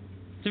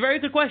 It's a very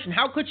good question.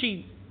 How could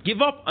she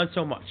give up on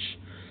so much?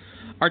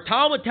 Our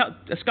Talmud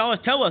scholars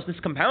tell us, this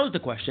compounds the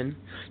question,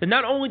 that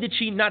not only did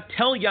she not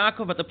tell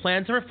Yaakov about the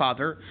plans of her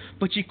father,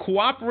 but she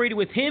cooperated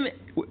with him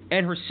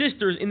and her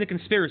sisters in the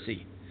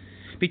conspiracy,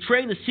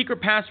 betraying the secret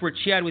password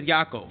she had with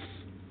Yaakov.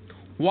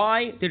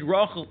 Why did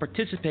Rachel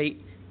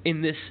participate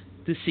in this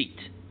deceit?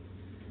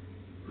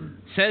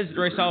 Says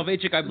Rav On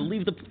Vayigash, I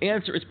believe the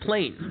answer is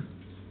plain.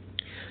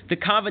 The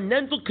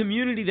covenantal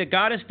community that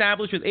God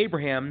established with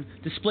Abraham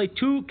displayed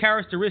two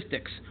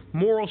characteristics,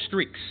 moral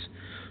streaks.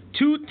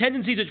 Two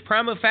tendencies which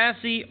prima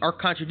facie are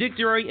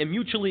contradictory and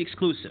mutually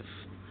exclusive.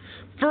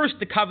 First,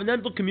 the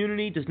covenantal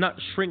community does not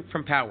shrink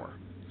from power.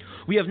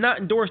 We have not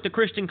endorsed the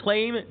Christian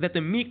claim that the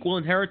meek will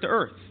inherit the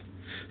earth.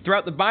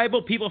 Throughout the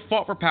Bible, people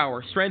fought for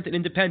power, strength, and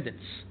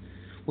independence.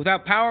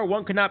 Without power,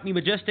 one cannot be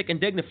majestic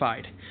and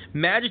dignified.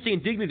 Majesty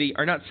and dignity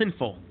are not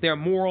sinful. They are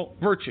moral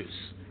virtues.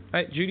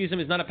 Right? Judaism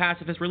is not a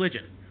pacifist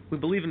religion.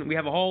 We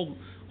have a whole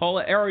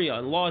area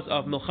and laws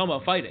of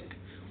milchama, fighting.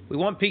 We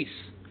want peace.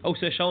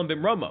 Oseh Shalom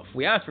B'Mromov.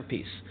 We ask for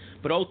peace,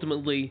 but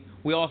ultimately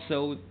we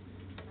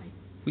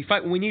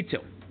fight when we need to.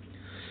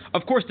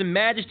 Of course, the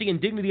majesty and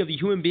dignity of the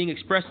human being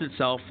expresses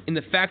itself in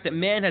the fact that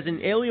man has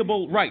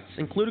inalienable rights,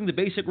 including the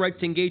basic right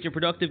to engage in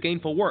productive,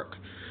 gainful work,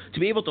 to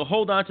be able to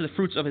hold on to the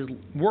fruits of his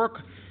work.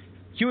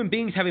 Human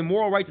beings have a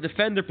moral right to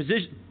defend their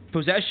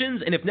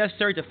possessions and, if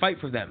necessary, to fight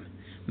for them.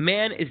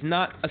 Man is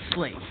not a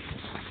slave.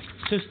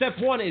 So step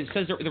one is,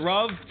 says the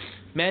Rav,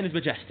 man is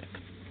majestic.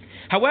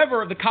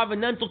 However, the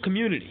covenantal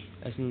community,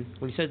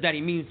 when he says that,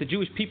 he means the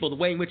Jewish people, the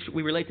way in which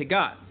we relate to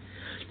God,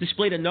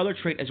 displayed another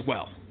trait as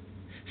well: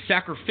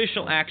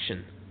 sacrificial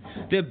action,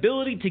 the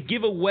ability to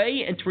give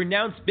away and to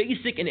renounce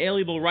basic and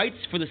inalienable rights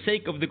for the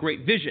sake of the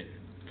great vision,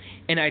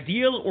 an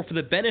ideal, or for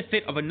the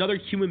benefit of another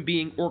human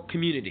being or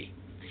community.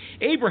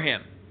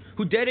 Abraham,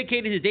 who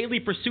dedicated his daily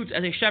pursuits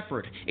as a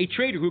shepherd, a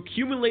trader who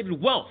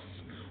accumulated wealth,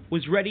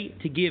 was ready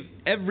to give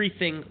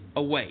everything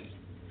away.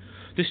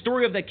 The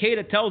story of the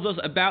Kedah tells us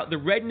about the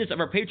readiness of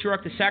our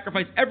patriarch to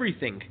sacrifice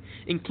everything,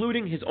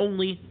 including his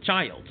only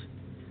child.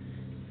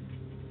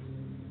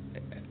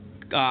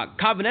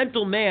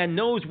 Covenantal man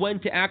knows when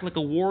to act like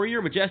a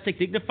warrior, majestic,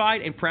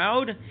 dignified, and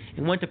proud,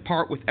 and when to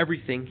part with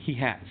everything he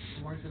has.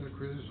 Why is it a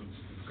criticism?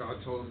 God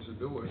told him to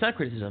do it. It's not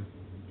criticism.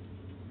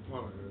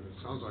 Well,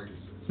 it sounds like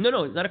it's...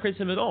 No, it's not a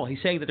criticism at all.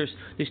 He's saying that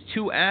there's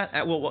two.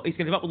 Well, he's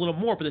going to develop a little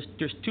more, but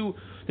there's two.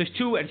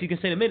 As you can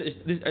say in a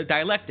minute, there's a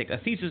dialectic, a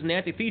thesis and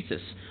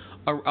antithesis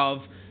of,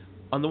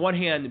 on the one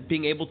hand,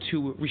 being able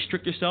to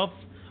restrict yourself,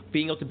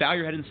 being able to bow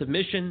your head in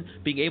submission,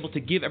 being able to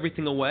give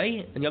everything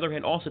away. On the other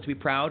hand, also to be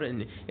proud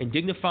and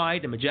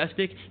dignified and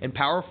majestic and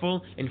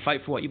powerful and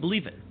fight for what you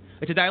believe in.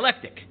 It's a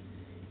dialectic.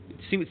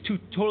 It's two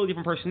totally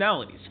different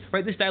personalities,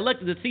 right? This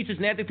dialectic, the thesis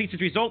and antithesis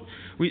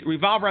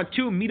revolve around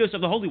two midos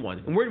of the Holy One.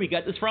 And where do we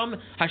get this from?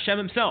 Hashem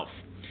Himself.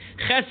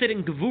 Chesed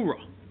and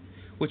Gevura,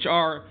 which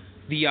are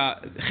the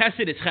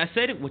Chesed is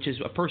Chesed, which is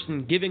a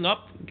person giving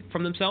up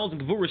from themselves,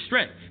 and Gevura is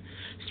strength.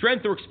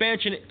 Strength or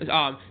expansion,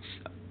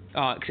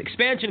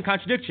 expansion,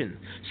 contradiction.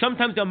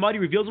 Sometimes the Almighty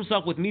reveals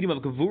Himself with medium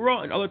of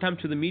Gevura, and other times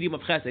to the medium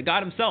of Chesed.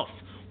 God Himself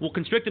will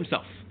constrict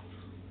Himself.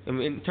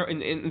 In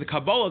the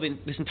Kabbalah,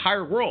 this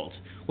entire world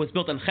was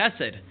built on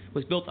Chesed,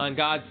 was built on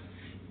God's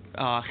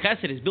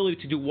Chesed, His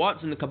ability to do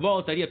what's in the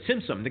Kabbalah, the idea of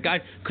Tzimtzum. The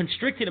God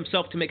constricted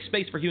Himself to make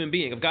space for human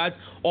being. If God's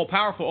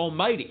all-powerful,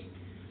 almighty,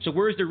 so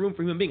where is there room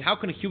for human being? How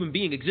can a human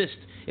being exist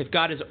if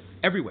God is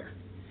everywhere?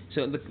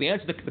 So the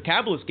answer the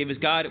Kabbalists gave is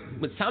God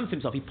would tzamtzum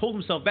Himself. He pulled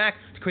Himself back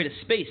to create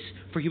a space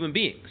for human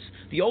beings.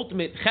 The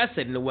ultimate Chesed,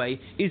 in a way,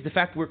 is the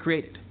fact that we're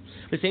created.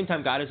 At the same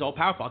time, God is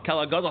all-powerful.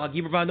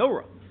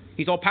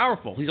 He's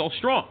all-powerful. He's all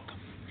strong.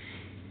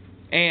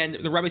 And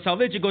the Rabbi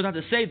Salvage goes on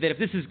to say that if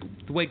this is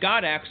the way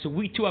God acts, so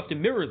we too have to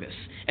mirror this.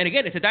 And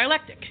again, it's a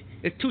dialectic.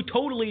 It's two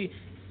totally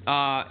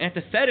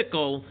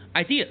antithetical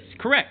ideas.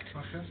 Correct.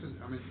 Well,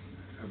 chesed,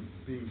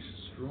 being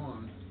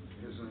strong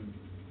isn't,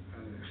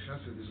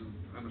 chesed isn't,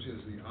 I'm going to say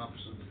it's the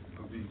opposite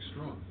of being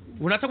strong.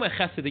 We're not talking about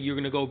chesed that you're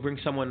going to go bring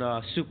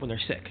someone soup when they're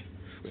sick.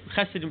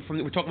 Chesed,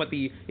 we're talking about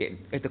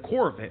at the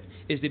core of it,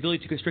 is the ability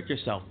to constrict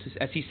yourself.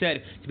 As he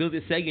said, to be able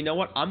to say, you know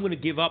what, I'm going to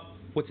give up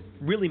what's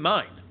really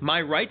mine,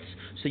 my rights,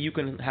 so you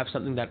can have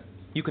something that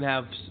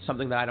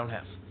I don't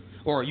have,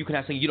 or you can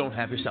have something you don't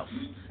have yourself.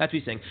 That's what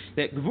he's saying.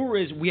 That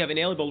Gevura is we have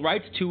inalienable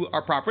rights to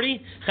our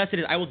property. Chesed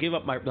is I will give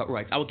up my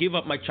rights. I will give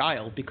up my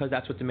child because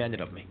that's what's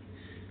demanded of me.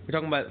 We're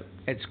talking about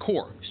at its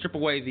core. Strip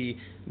away the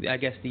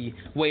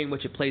way in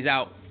which it plays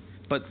out,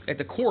 but at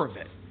the core of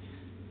it,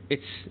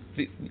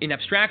 it's in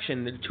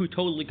abstraction, the two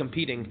totally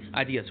competing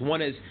ideas.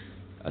 One is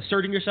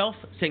asserting yourself,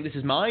 saying this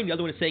is mine. The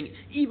other one is saying,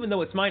 even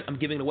though it's mine, I'm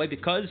giving it away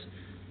because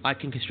I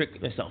can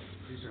constrict myself.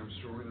 You say I'm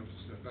strong enough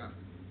to step back.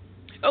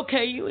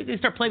 Okay, you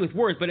start playing with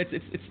words, but I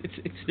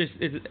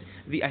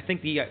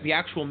think the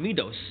actual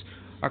midos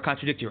are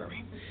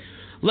contradictory.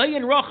 Leah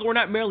and Rachel were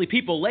not merely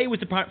people. Leah was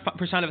the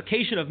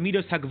personification of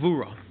Midas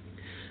HaGvura.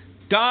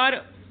 God,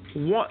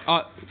 Did you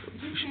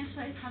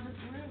translate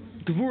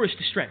Havapura? Gvura is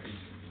the strength.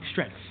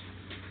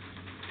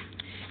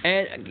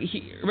 And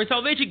Rav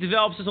On Vayigash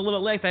develops this a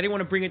little length. I didn't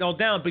want to bring it all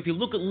down, but if you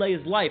look at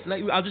Leah's life, and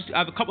I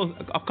have a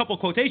couple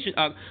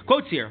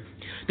quotes here.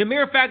 The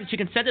mere fact that she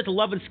consented to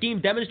love and scheme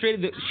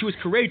demonstrated that she was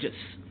courageous.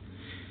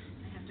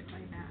 I have to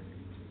play back.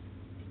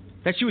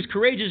 That she was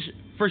courageous,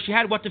 for she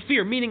had what to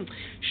fear. Meaning,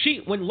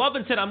 when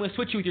Lavan said, "I'm going to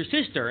switch you with your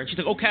sister," and she's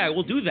like, "Okay, I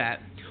will do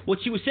that." What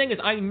she was saying is,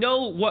 "I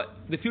know what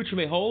the future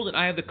may hold, and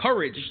I have the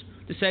courage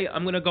to say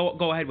I'm going to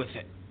go ahead with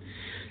it."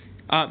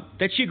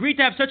 That she agreed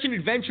to have such an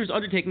adventurous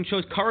undertaking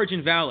shows courage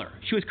and valor.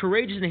 She was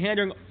courageous in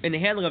the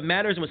handling of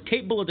matters and was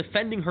capable of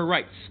defending her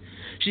rights.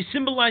 She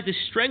symbolized the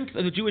strength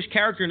of the Jewish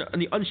character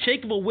and the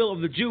unshakable will of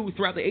the Jew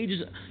throughout the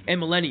ages and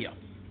millennia.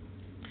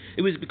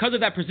 It was because of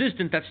that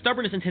persistence, that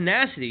stubbornness and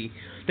tenacity,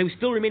 that we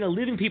still remain a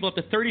living people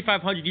after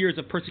 3,500 years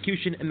of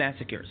persecution and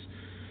massacres.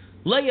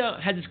 Leah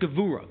had this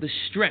gevura, this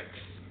strength.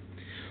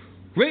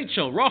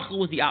 Rachel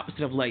was the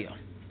opposite of Leah.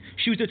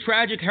 She was a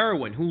tragic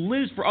heroine who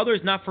lives for others,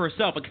 not for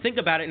herself. Like, think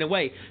about it in a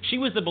way. She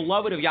was the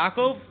beloved of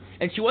Yaakov,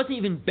 and she wasn't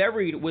even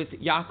buried with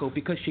Yaakov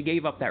because she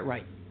gave up that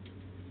right.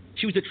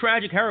 She was a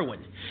tragic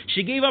heroine.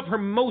 She gave up her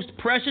most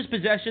precious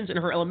possessions and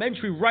her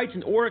elementary rights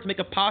in order to make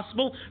it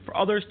possible for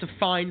others to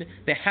find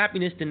the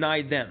happiness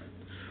denied them.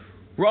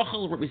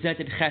 Rachel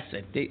represented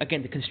chesed,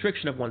 the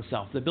constriction of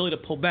oneself, the ability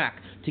to pull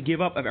back, to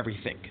give up of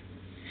everything.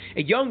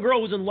 A young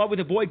girl who's in love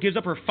with a boy gives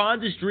up her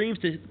fondest dreams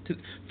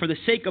for the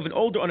sake of an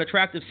older,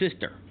 unattractive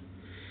sister.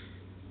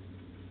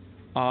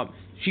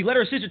 She let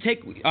her sister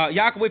take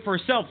Yaakov away for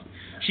herself.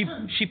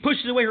 She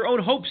pushes away her own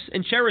hopes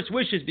and cherished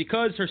wishes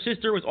because her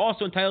sister was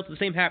also entitled to the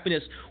same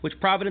happiness which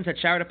Providence had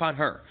showered upon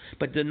her,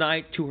 but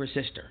denied to her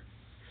sister.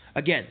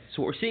 Again,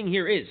 so what we're seeing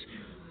here is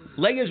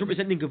Leah is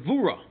representing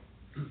Gevura.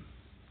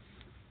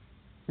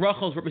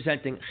 Rachel is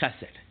representing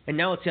Chesed. And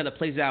now let's see how that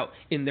plays out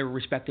in their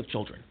respective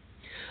children.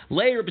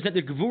 Leah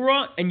represented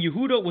Gevura, and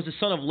Yehuda was the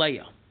son of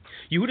Leah.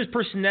 Yehuda's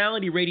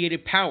personality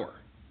radiated power.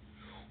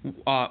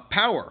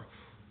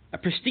 A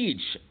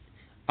prestige.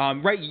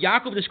 Right,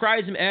 Yaakov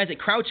describes him as a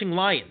crouching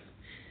lion.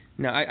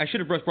 Now, I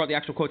should have brought the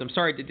actual quote. I'm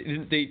sorry,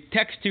 the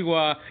text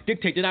to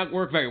dictate did not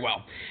work very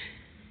well.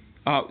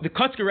 The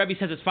Kutzker Rebbe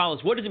says as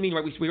follows. What does it mean?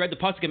 Right, we read the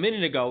pasuk a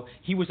minute ago.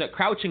 He was a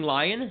crouching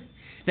lion.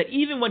 That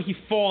even when he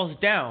falls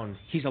down,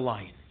 he's a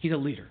lion. He's a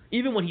leader.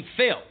 Even when he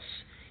fails,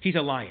 he's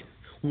a lion.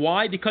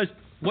 Why? Because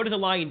what does a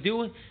lion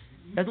do?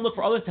 Doesn't look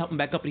for others to help him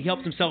back up, but he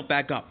helps himself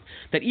back up.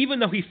 That even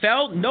though he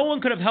fell, no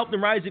one could have helped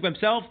him rise up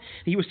himself.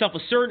 He was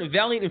self-assertive,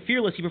 valiant, and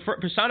fearless. He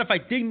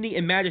personified dignity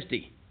and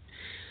majesty.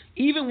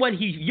 Even when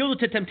he yielded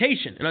to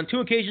temptation, and on 2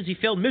 occasions he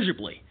failed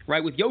miserably,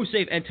 right, with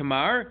Yosef and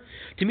Tamar,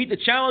 to meet the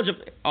challenge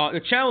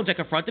that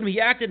confronted him, he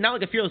acted not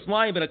like a fearless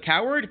lion, but a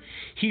coward.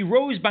 He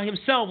rose by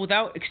himself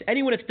without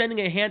anyone extending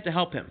a hand to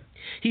help him.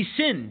 He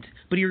sinned,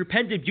 but he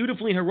repented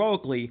beautifully and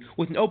heroically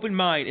with an open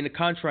mind and a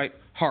contrite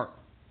heart.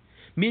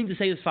 Meaning to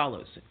say as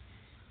follows.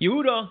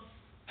 Yehuda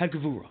had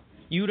gevura.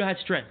 Yehuda had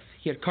strength.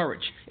 He had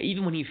courage.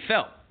 Even when he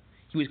fell,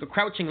 he was a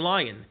crouching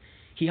lion.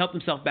 He helped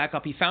himself back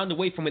up. He found a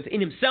way from within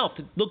himself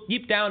to look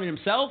deep down in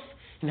himself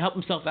and help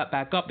himself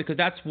back up, because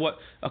that's what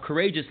a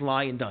courageous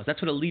lion does.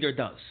 That's what a leader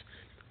does.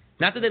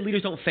 Not that the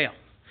leaders don't fail.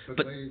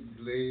 But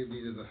Leah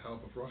needed the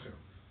help of Rachel,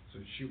 so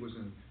she was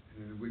in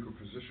a weaker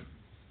position.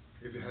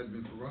 If it hadn't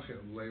been for Rachel,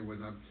 Leah would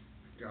not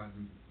have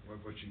gotten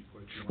what she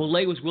wanted. Well,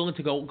 Leah was willing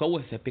to go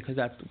with it because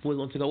that's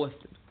willing to go with.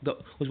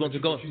 Was willing to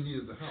go. She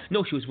needed the help.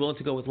 No, she was willing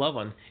to go with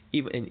Lavan,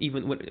 even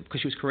because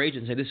she was courageous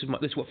and said, "This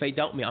is what fate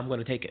dealt me. I'm going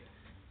to take it.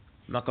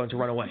 I'm not going to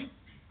run away."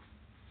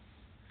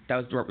 That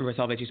was Rav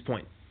On Vayigash's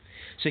point.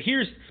 So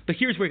here's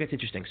where it gets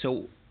interesting.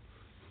 So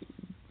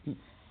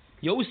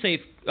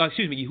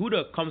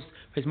Yehuda comes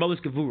his mother's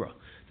gevura,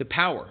 the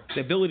power,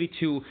 the ability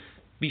to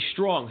be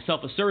strong,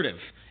 self-assertive.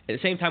 At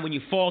the same time, when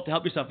you fall, to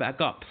help yourself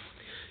back up.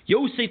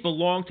 Yosef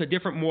belonged to a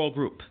different moral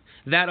group,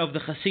 that of the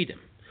Hasidim,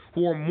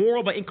 who are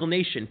moral by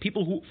inclination,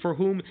 people for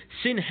whom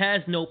sin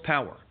has no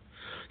power.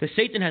 The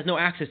Satan has no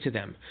access to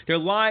them. Their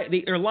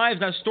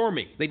lives not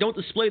stormy. They don't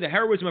display the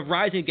heroism of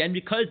rising again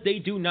because they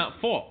do not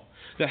fall.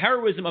 The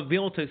heroism of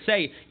being able to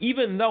say,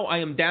 even though I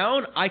am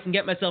down, I can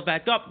get myself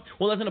back up.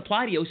 Well, it doesn't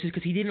apply to Yosef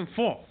because he didn't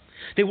fall.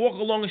 They walk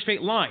along a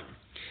straight line.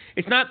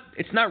 It's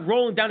not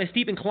rolling down a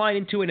steep incline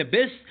into an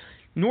abyss,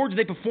 nor do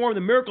they perform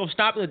the miracle of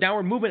stopping the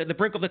downward movement at the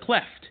brink of the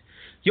cleft.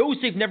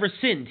 Yosef never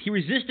sinned. He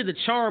resisted the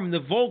charm and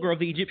the vulgar of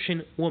the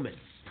Egyptian woman.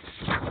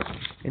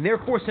 And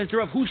therefore, says the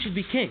Rav, who should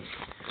be king?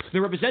 The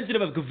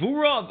representative of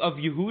Gevura, of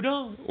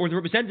Yehuda, or the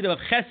representative of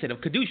Chesed, of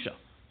Kedusha?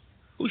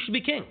 Who should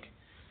be king?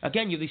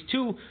 Again, you have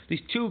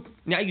these two.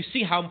 Now you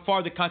see how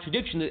far the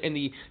contradiction and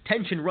the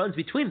tension runs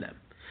between them.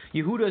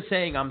 Yehuda is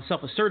saying, I'm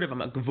self-assertive,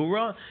 I'm a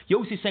Gevura.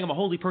 Yosef is saying, I'm a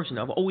holy person,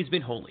 I've always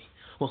been holy.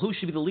 Well, who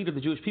should be the leader of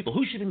the Jewish people?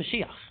 Who should be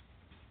Mashiach?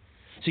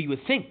 So you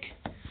would think,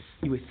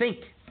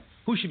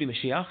 who should be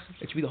Mashiach?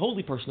 It should be the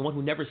holy person, the one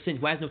who never sinned,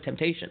 who has no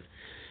temptation.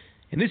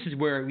 And this is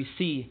where we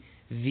see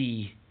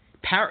the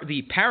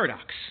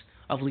paradox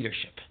of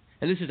leadership.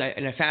 And this is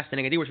a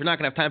fascinating idea, which we're not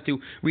going to have time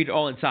to read it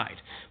all inside.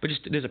 But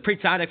just there's a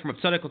pretty tzaddik from a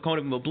tzaddik Lakon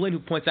of Moblin who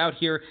points out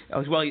here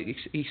as well.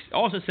 He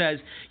also says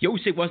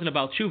Yosef wasn't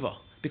about tshuva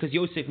because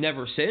Yosef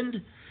never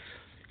sinned,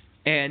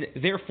 and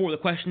therefore the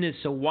question is: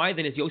 so why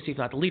then is Yosef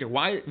not the leader?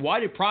 Why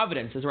did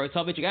Providence, as Rav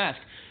On Vayigash asked,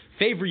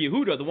 favor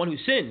Yehuda, the one who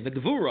sinned, the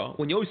Gevura,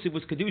 when Yosef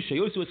was kedusha,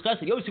 Yosef was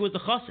chesed, Yosef was the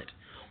chassid?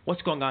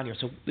 What's going on here?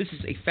 So this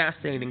is a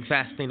fascinating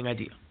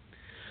idea.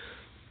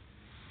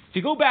 If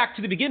you go back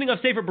to the beginning of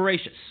Sefer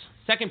Bereshis,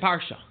 second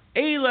parsha.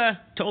 Eila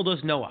told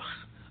us Noach.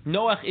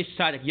 Noach is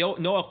tzaddik.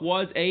 Noach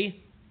was a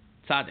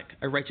tzaddik,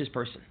 a righteous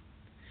person.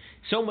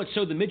 So much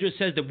so the Midrash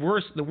says the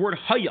word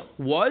haya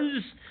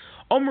was.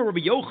 Omer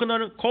Rabbi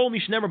Yochanan kol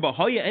mishnemer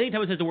b'haya.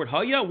 Anytime it says the word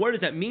haya, what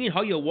does that mean?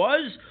 Haya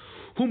was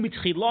hu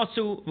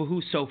mitchilasu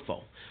v'hu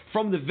sofo.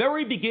 From the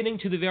very beginning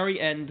to the very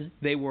end,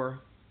 they were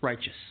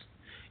righteous.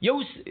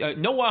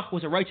 Noach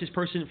was a righteous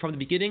person from the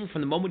beginning,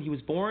 from the moment he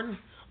was born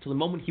to the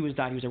moment he was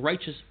died. He was a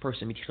righteous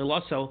person.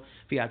 Mitchilasu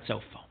v'yad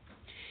sofo.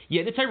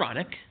 Yet it's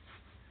ironic,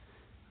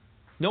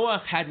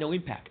 Noach had no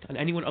impact on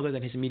anyone other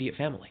than his immediate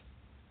family.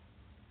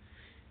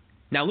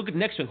 Now look at the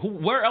next one.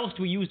 Where else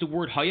do we use the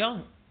word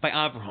Haya? By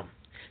Avraham.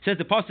 It says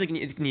the pasuk in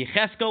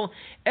Yecheskel,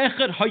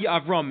 Echad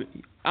Haya Avram.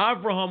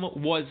 Avraham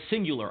was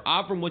singular.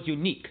 Avram was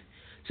unique.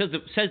 Says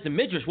the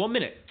Midrash, 1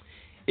 minute.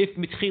 If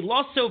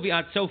mitchilaso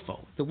v'ad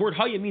sofo, the word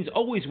Haya means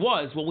always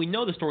was, well, we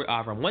know the story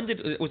of Avram.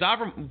 Was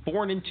Avram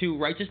born into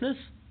righteousness?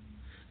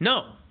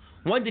 No.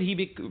 When did he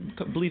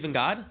believe in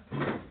God?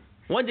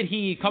 When did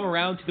he come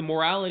around to the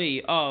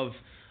morality of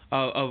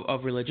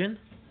religion?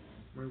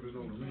 When he was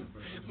an older man.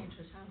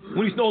 When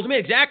he was an older man,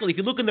 exactly. If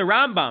you look in the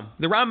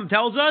Rambam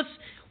tells us,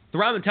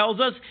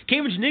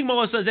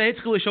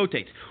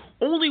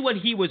 only when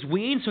he was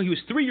weaned, so he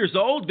was 3 years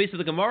old, based on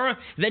the Gemara,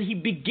 then he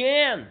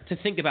began to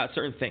think about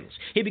certain things.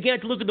 He began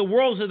to look at the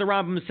world, as the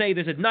Rambam and say,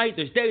 there's a night,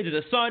 there's day,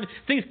 there's a sun,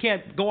 things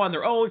can't go on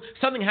their own,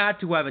 something had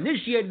to have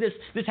initiated this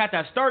had to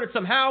have started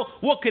somehow,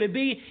 what could it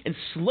be? And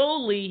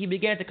slowly he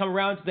began to come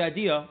around to the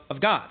idea of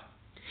God.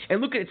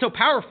 And look at it, it's so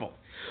powerful.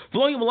 He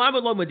was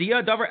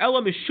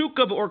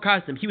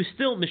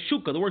still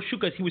meshuka. The word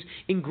shuka is he was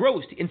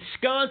engrossed,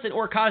 ensconced in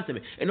Or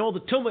Kasdim, and all the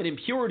tumah and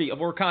impurity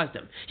of Or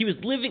Kasdim. He was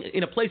living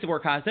in a place of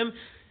Or Kasdim,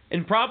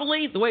 and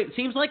probably, the way it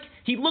seems like,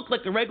 he looked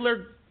like a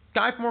regular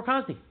guy from Or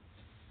Kasdim,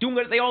 doing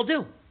what they all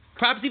do.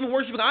 Perhaps even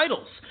worshiping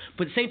idols.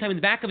 But at the same time, in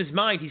the back of his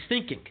mind, he's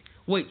thinking,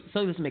 wait,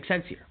 something doesn't make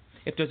sense here.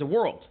 If there's a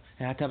world,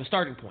 I have to have a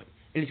starting point.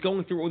 And he's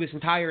going through all this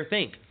entire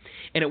thing.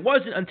 And it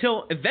wasn't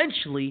until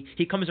eventually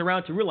he comes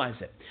around to realize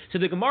it. So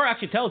the Gemara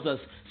actually tells us,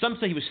 some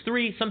say he was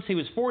 3, some say he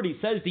was 40.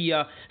 Says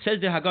the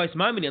Haggais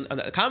Maimoni on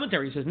the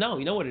commentary, he says, no,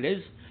 you know what it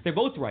is? They're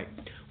both right.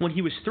 When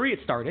he was 3,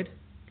 it started.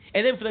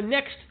 And then for the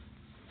next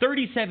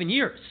 37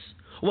 years,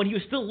 when he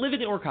was still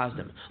living in Or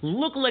Kasdim,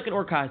 looking like an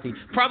Or Kasdim,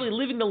 probably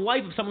living the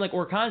life of someone like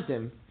Or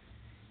Kasdim,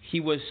 he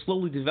was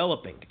slowly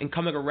developing and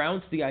coming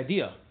around to the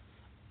idea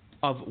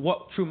of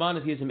what true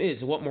monotheism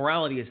is, what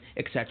morality is,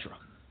 etc.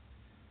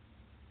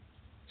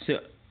 So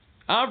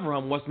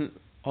Avraham wasn't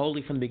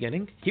holy from the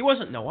beginning. He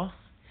wasn't Noah.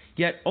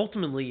 Yet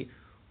ultimately,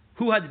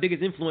 who had the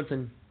biggest influence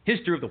in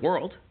history of the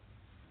world?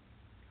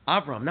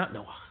 Avraham, not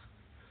Noah.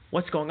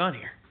 What's going on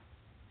here?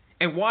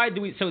 And why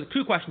do we... So the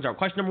two questions are.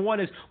 Question number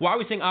 1 is, why are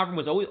we saying Avraham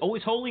was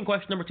always holy? And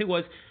question number 2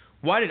 was,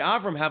 why did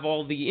Avraham have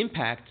all the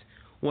impact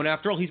when,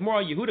 after all, he's more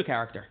a Yehuda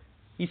character?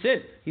 He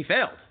sinned. He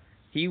failed.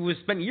 He was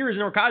spent years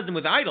in Or Kasdim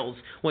with idols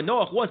when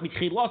Noah was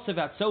mitchilasav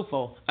at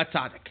sofo a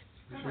tzaddik.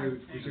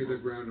 We say the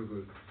ground of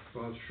a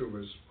false shul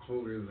is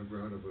holier than the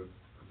ground of a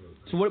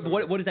so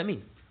what does that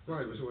mean?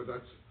 Right. So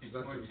that's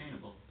more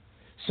attainable.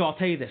 So I'll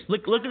tell you this.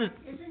 Look at this.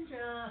 Isn't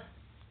the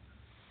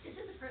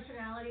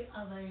personality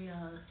of a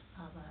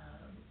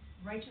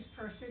righteous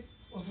person,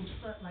 or who's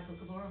like a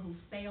Gemara who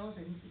fails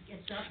and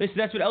gets up?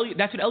 That's what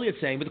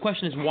Elliot's saying. But the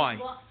question is why?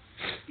 Well,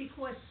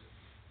 because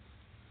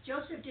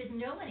Joseph didn't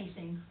know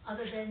anything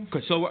other than...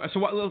 Good. So let's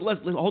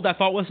hold that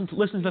thought. Listen to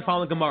the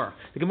following Gemara.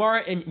 The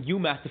Gemara in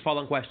Yuma asked the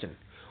following question.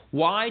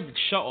 Why did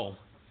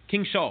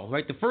King Shaul,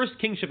 right? The first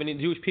kingship in the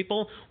Jewish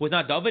people was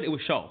not David, it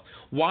was Shaul.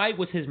 Why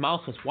was his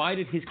malchus? Why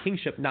did his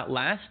kingship not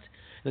last?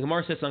 The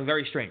Gemara says something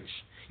very strange.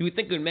 You would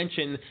think it would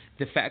mention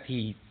the fact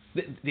he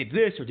did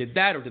this or did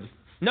that or did...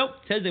 Nope.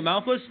 It says the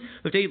malchus.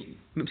 Why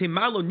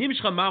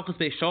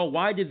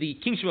did the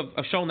kingship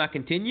of Shaul not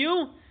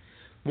continue?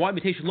 Why?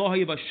 Because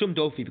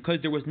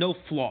there was no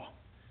flaw.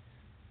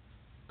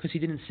 Because he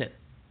didn't sin.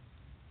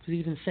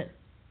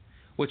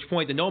 Which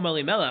point the Noam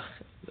Elimelech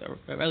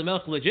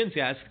Leginsky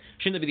asks,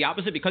 shouldn't it be the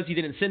opposite? Because he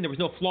didn't sin, there was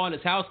no flaw in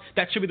his house.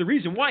 That should be the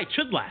reason why it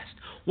should last.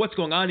 What's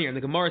going on here? And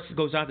the Gemara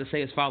goes on to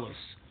say as follows.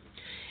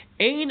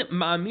 Ein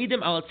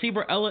ma'amidim al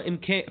tzibur ela im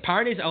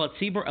parnes al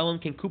tzibur elam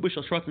ken kubash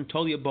al shratim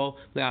tolia bo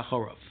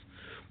le'achorov.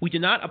 We do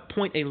not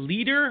appoint a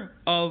leader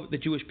of the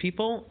Jewish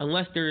people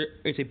unless there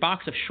is a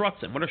box of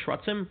shratzim. What are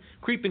shratzim?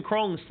 Creeping,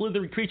 crawling,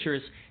 slithery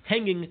creatures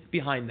hanging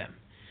behind them.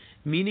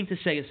 Meaning to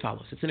say as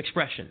follows. It's an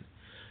expression.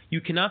 You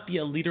cannot be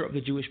a leader of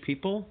the Jewish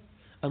people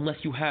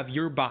unless you have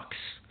your box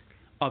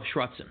of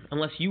shratzim,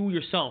 unless you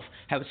yourself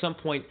have at some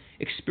point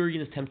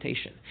experienced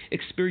temptation,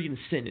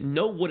 experienced sin, and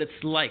know what it's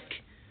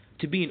like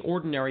to be an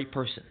ordinary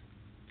person.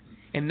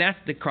 And that's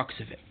the crux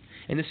of it.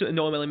 And this is what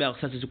Noam Elimelech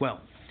says as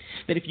well.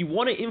 That if you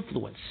want to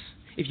influence,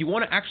 if you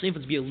want to actually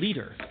influence, be a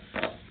leader,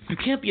 you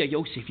can't be a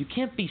Yosef. You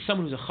can't be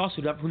someone who's a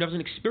chassid who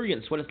doesn't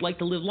experience what it's like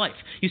to live life.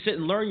 You sit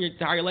and learn your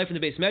entire life in the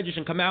base medrash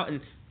and come out,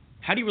 and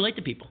how do you relate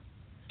to people?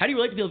 How do you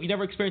relate to people if you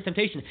never experienced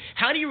temptation?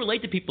 How do you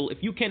relate to people if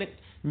you can't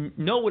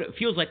know what it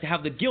feels like to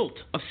have the guilt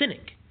of sinning?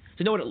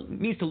 To know what it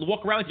means to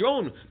walk around with your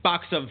own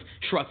box of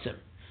shratzim?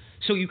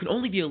 So you can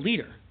only be a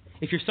leader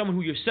if you're someone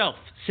who yourself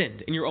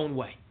sinned in your own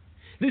way.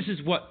 This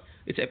is what,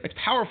 it's a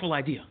powerful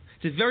idea.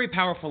 It's a very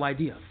powerful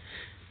idea.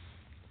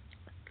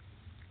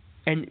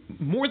 And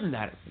more than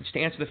that, just to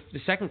answer the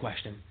second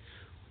question,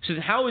 so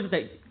then how is it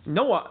that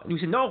Noah, we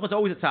said Noah was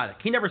always a tzaddik.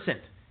 He never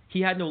sinned.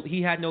 He had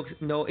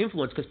no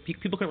influence because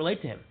people couldn't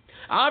relate to him.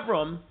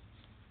 Avram,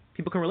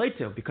 people can relate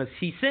to because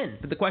he sinned.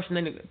 But the question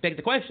then begs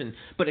the question,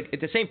 but at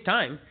the same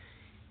time,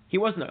 he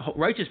wasn't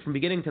righteous from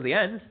beginning to the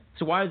end.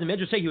 So why does the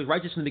Midrash say he was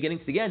righteous from the beginning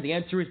to the end? The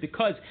answer is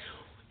because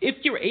if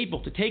you're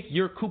able to take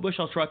your kubush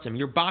al shratzim,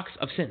 your box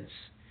of sins,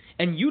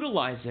 and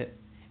utilize it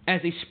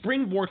as a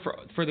springboard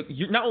for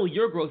not only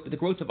your growth, but the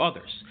growth of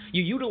others.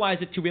 You utilize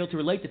it to be able to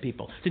relate to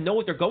people, to know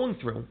what they're going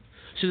through.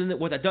 So then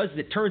what that does is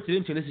it turns it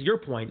into, and this is your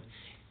point,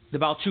 the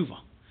Baal Tshuva.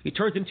 It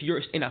turns into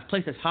in a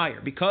place that's higher,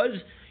 because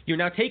you're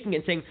now taking it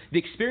and saying, the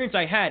experience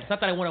I had, it's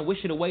not that I want to wish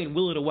it away and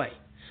will it away.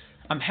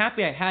 I'm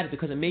happy I had it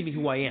because it made me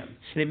who I am.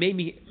 And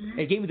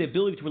it gave me the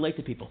ability to relate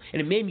to people.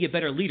 And it made me a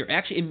better leader.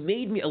 Actually, it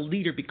made me a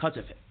leader because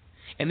of it.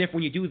 And therefore,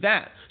 when you do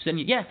that, so then,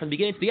 from the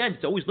beginning to the end,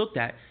 it's always looked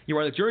at, you're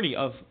on a journey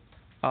of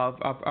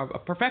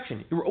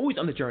perfection. You're always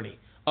on the journey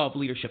of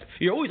leadership.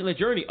 You're always on the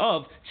journey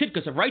of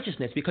tzidkus, of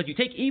righteousness, because you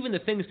take even the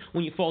things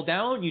when you fall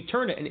down, you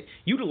turn it and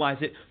utilize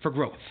it for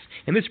growth.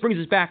 And this brings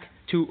us back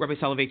to Rabbi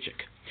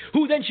Soloveitchik.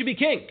 Who then should be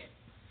king?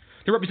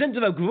 The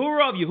representative of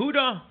Gvura, of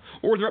Yehuda,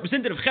 or the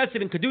representative of Chesed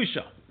and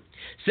Kedusha?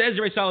 Says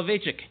Rabbi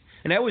Soloveitchik.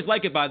 And I always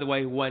like it, by the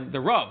way, when the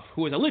Rav,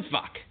 who is a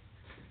Litvak,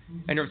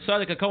 and Rav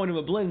Tzaddik HaKohen and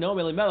Mablin, Noam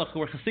Elimelech, who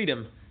were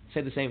Hasidim,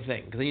 say the same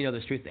thing, because then you know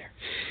there's truth there.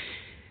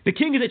 The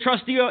king is a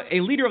trustee,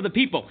 a leader of the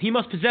people. He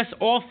must possess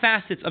all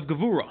facets of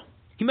Gevura.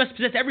 He must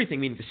possess everything,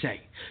 meaning to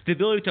say. The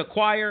ability to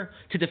acquire,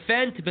 to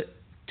defend,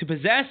 to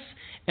possess,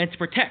 and to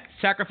protect.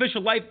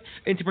 Sacrificial life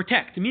and to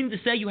protect. Meaning to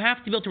say you have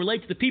to be able to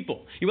relate to the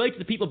people. You relate to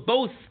the people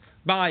both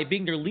by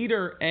being their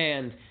leader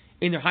and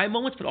in their high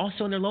moments, but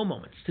also in their low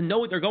moments, to know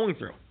what they're going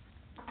through.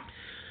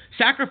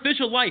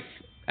 Sacrificial life,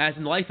 as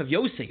in the life of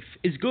Yosef,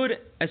 is good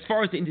as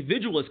far as the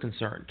individual is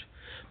concerned.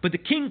 But the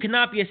king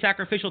cannot be a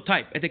sacrificial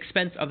type at the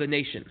expense of the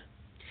nation.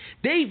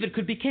 David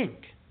could be king.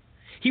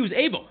 He was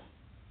able.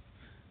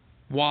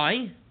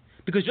 Why?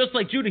 Because just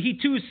like Judah, he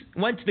too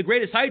went to the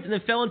greatest heights and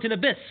then fell into an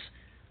abyss.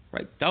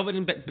 Right? David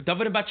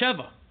and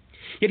Bathsheba.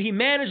 Yet he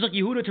managed, like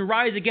Yehuda, to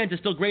rise again to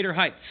still greater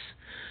heights.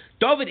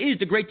 David is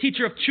the great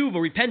teacher of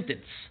tshuva,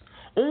 repentance.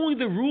 Only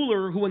the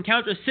ruler who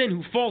encounters sin,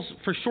 who falls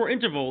for short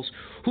intervals,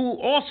 who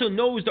also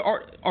knows the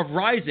art of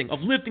rising,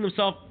 of lifting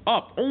himself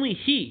up, only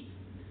he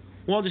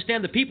will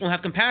understand the people and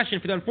have compassion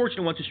for the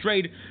unfortunate ones who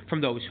strayed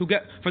from those who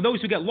get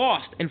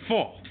lost and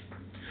fall.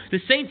 The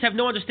saints have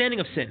no understanding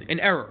of sin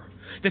and error.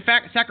 The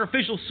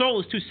sacrificial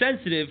soul is too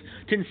sensitive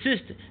to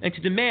insist and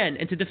to demand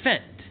and to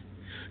defend.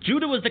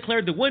 Judah was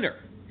declared the winner.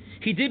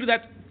 He did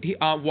that.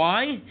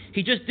 Why?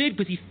 He just did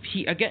because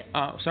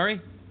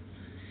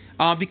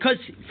because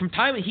from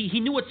time he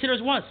knew what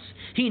sinners was.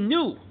 He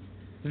knew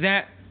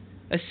that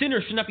a sinner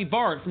should not be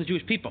barred from the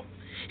Jewish people.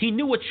 He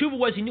knew what tshuva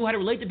was. He knew how to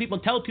relate to people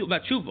and tell people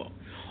about tshuva.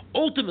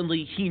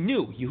 Ultimately,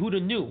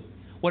 Yehuda knew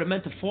what it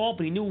meant to fall,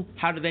 but he knew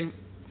how to then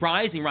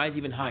rise and rise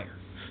even higher.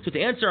 So to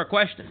answer our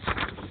question,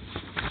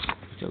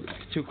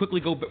 to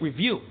quickly go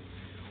review,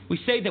 we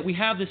say that we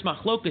have this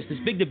machlokas, this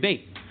big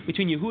debate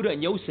between Yehuda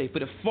and Yosef,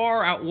 but it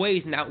far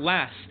outweighs and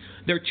outlasts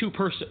their two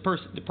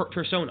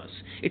personas.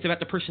 It's about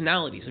the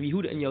personalities of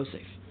Yehuda and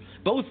Yosef.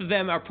 Both of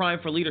them are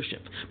primed for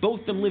leadership.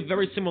 Both of them live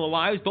very similar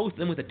lives, both of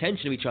them with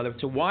attention to each other.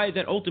 So why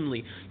then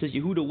ultimately does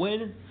Yehuda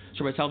win?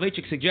 So Rabbi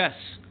Soloveitchik suggests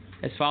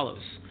as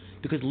follows.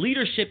 Because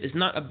leadership is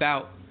not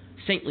about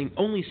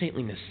only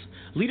saintliness.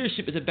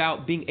 Leadership is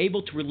about being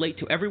able to relate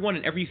to everyone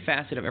and every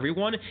facet of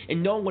everyone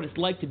and know what it's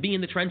like to be in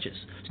the trenches,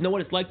 to know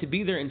what it's like to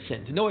be there in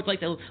sin, to know what it's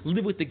like to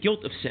live with the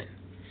guilt of sin.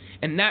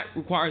 And that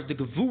requires the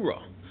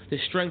gevura, the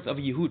strength of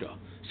a Yehuda,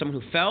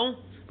 someone who fell,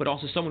 but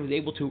also someone who's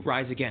able to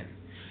rise again.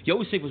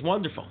 Yosef was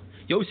wonderful.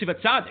 Yosef a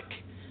tzaddik.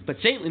 But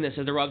saintliness,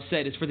 as the Rav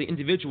said, is for the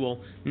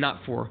individual, not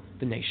for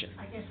the nation.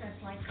 I guess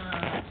that's like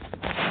a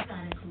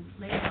tzaddik who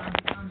later on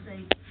becomes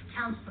a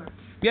counselor.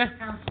 Yeah.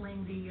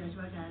 Counseling the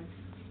Zwagai.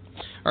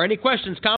 Are any questions, comments?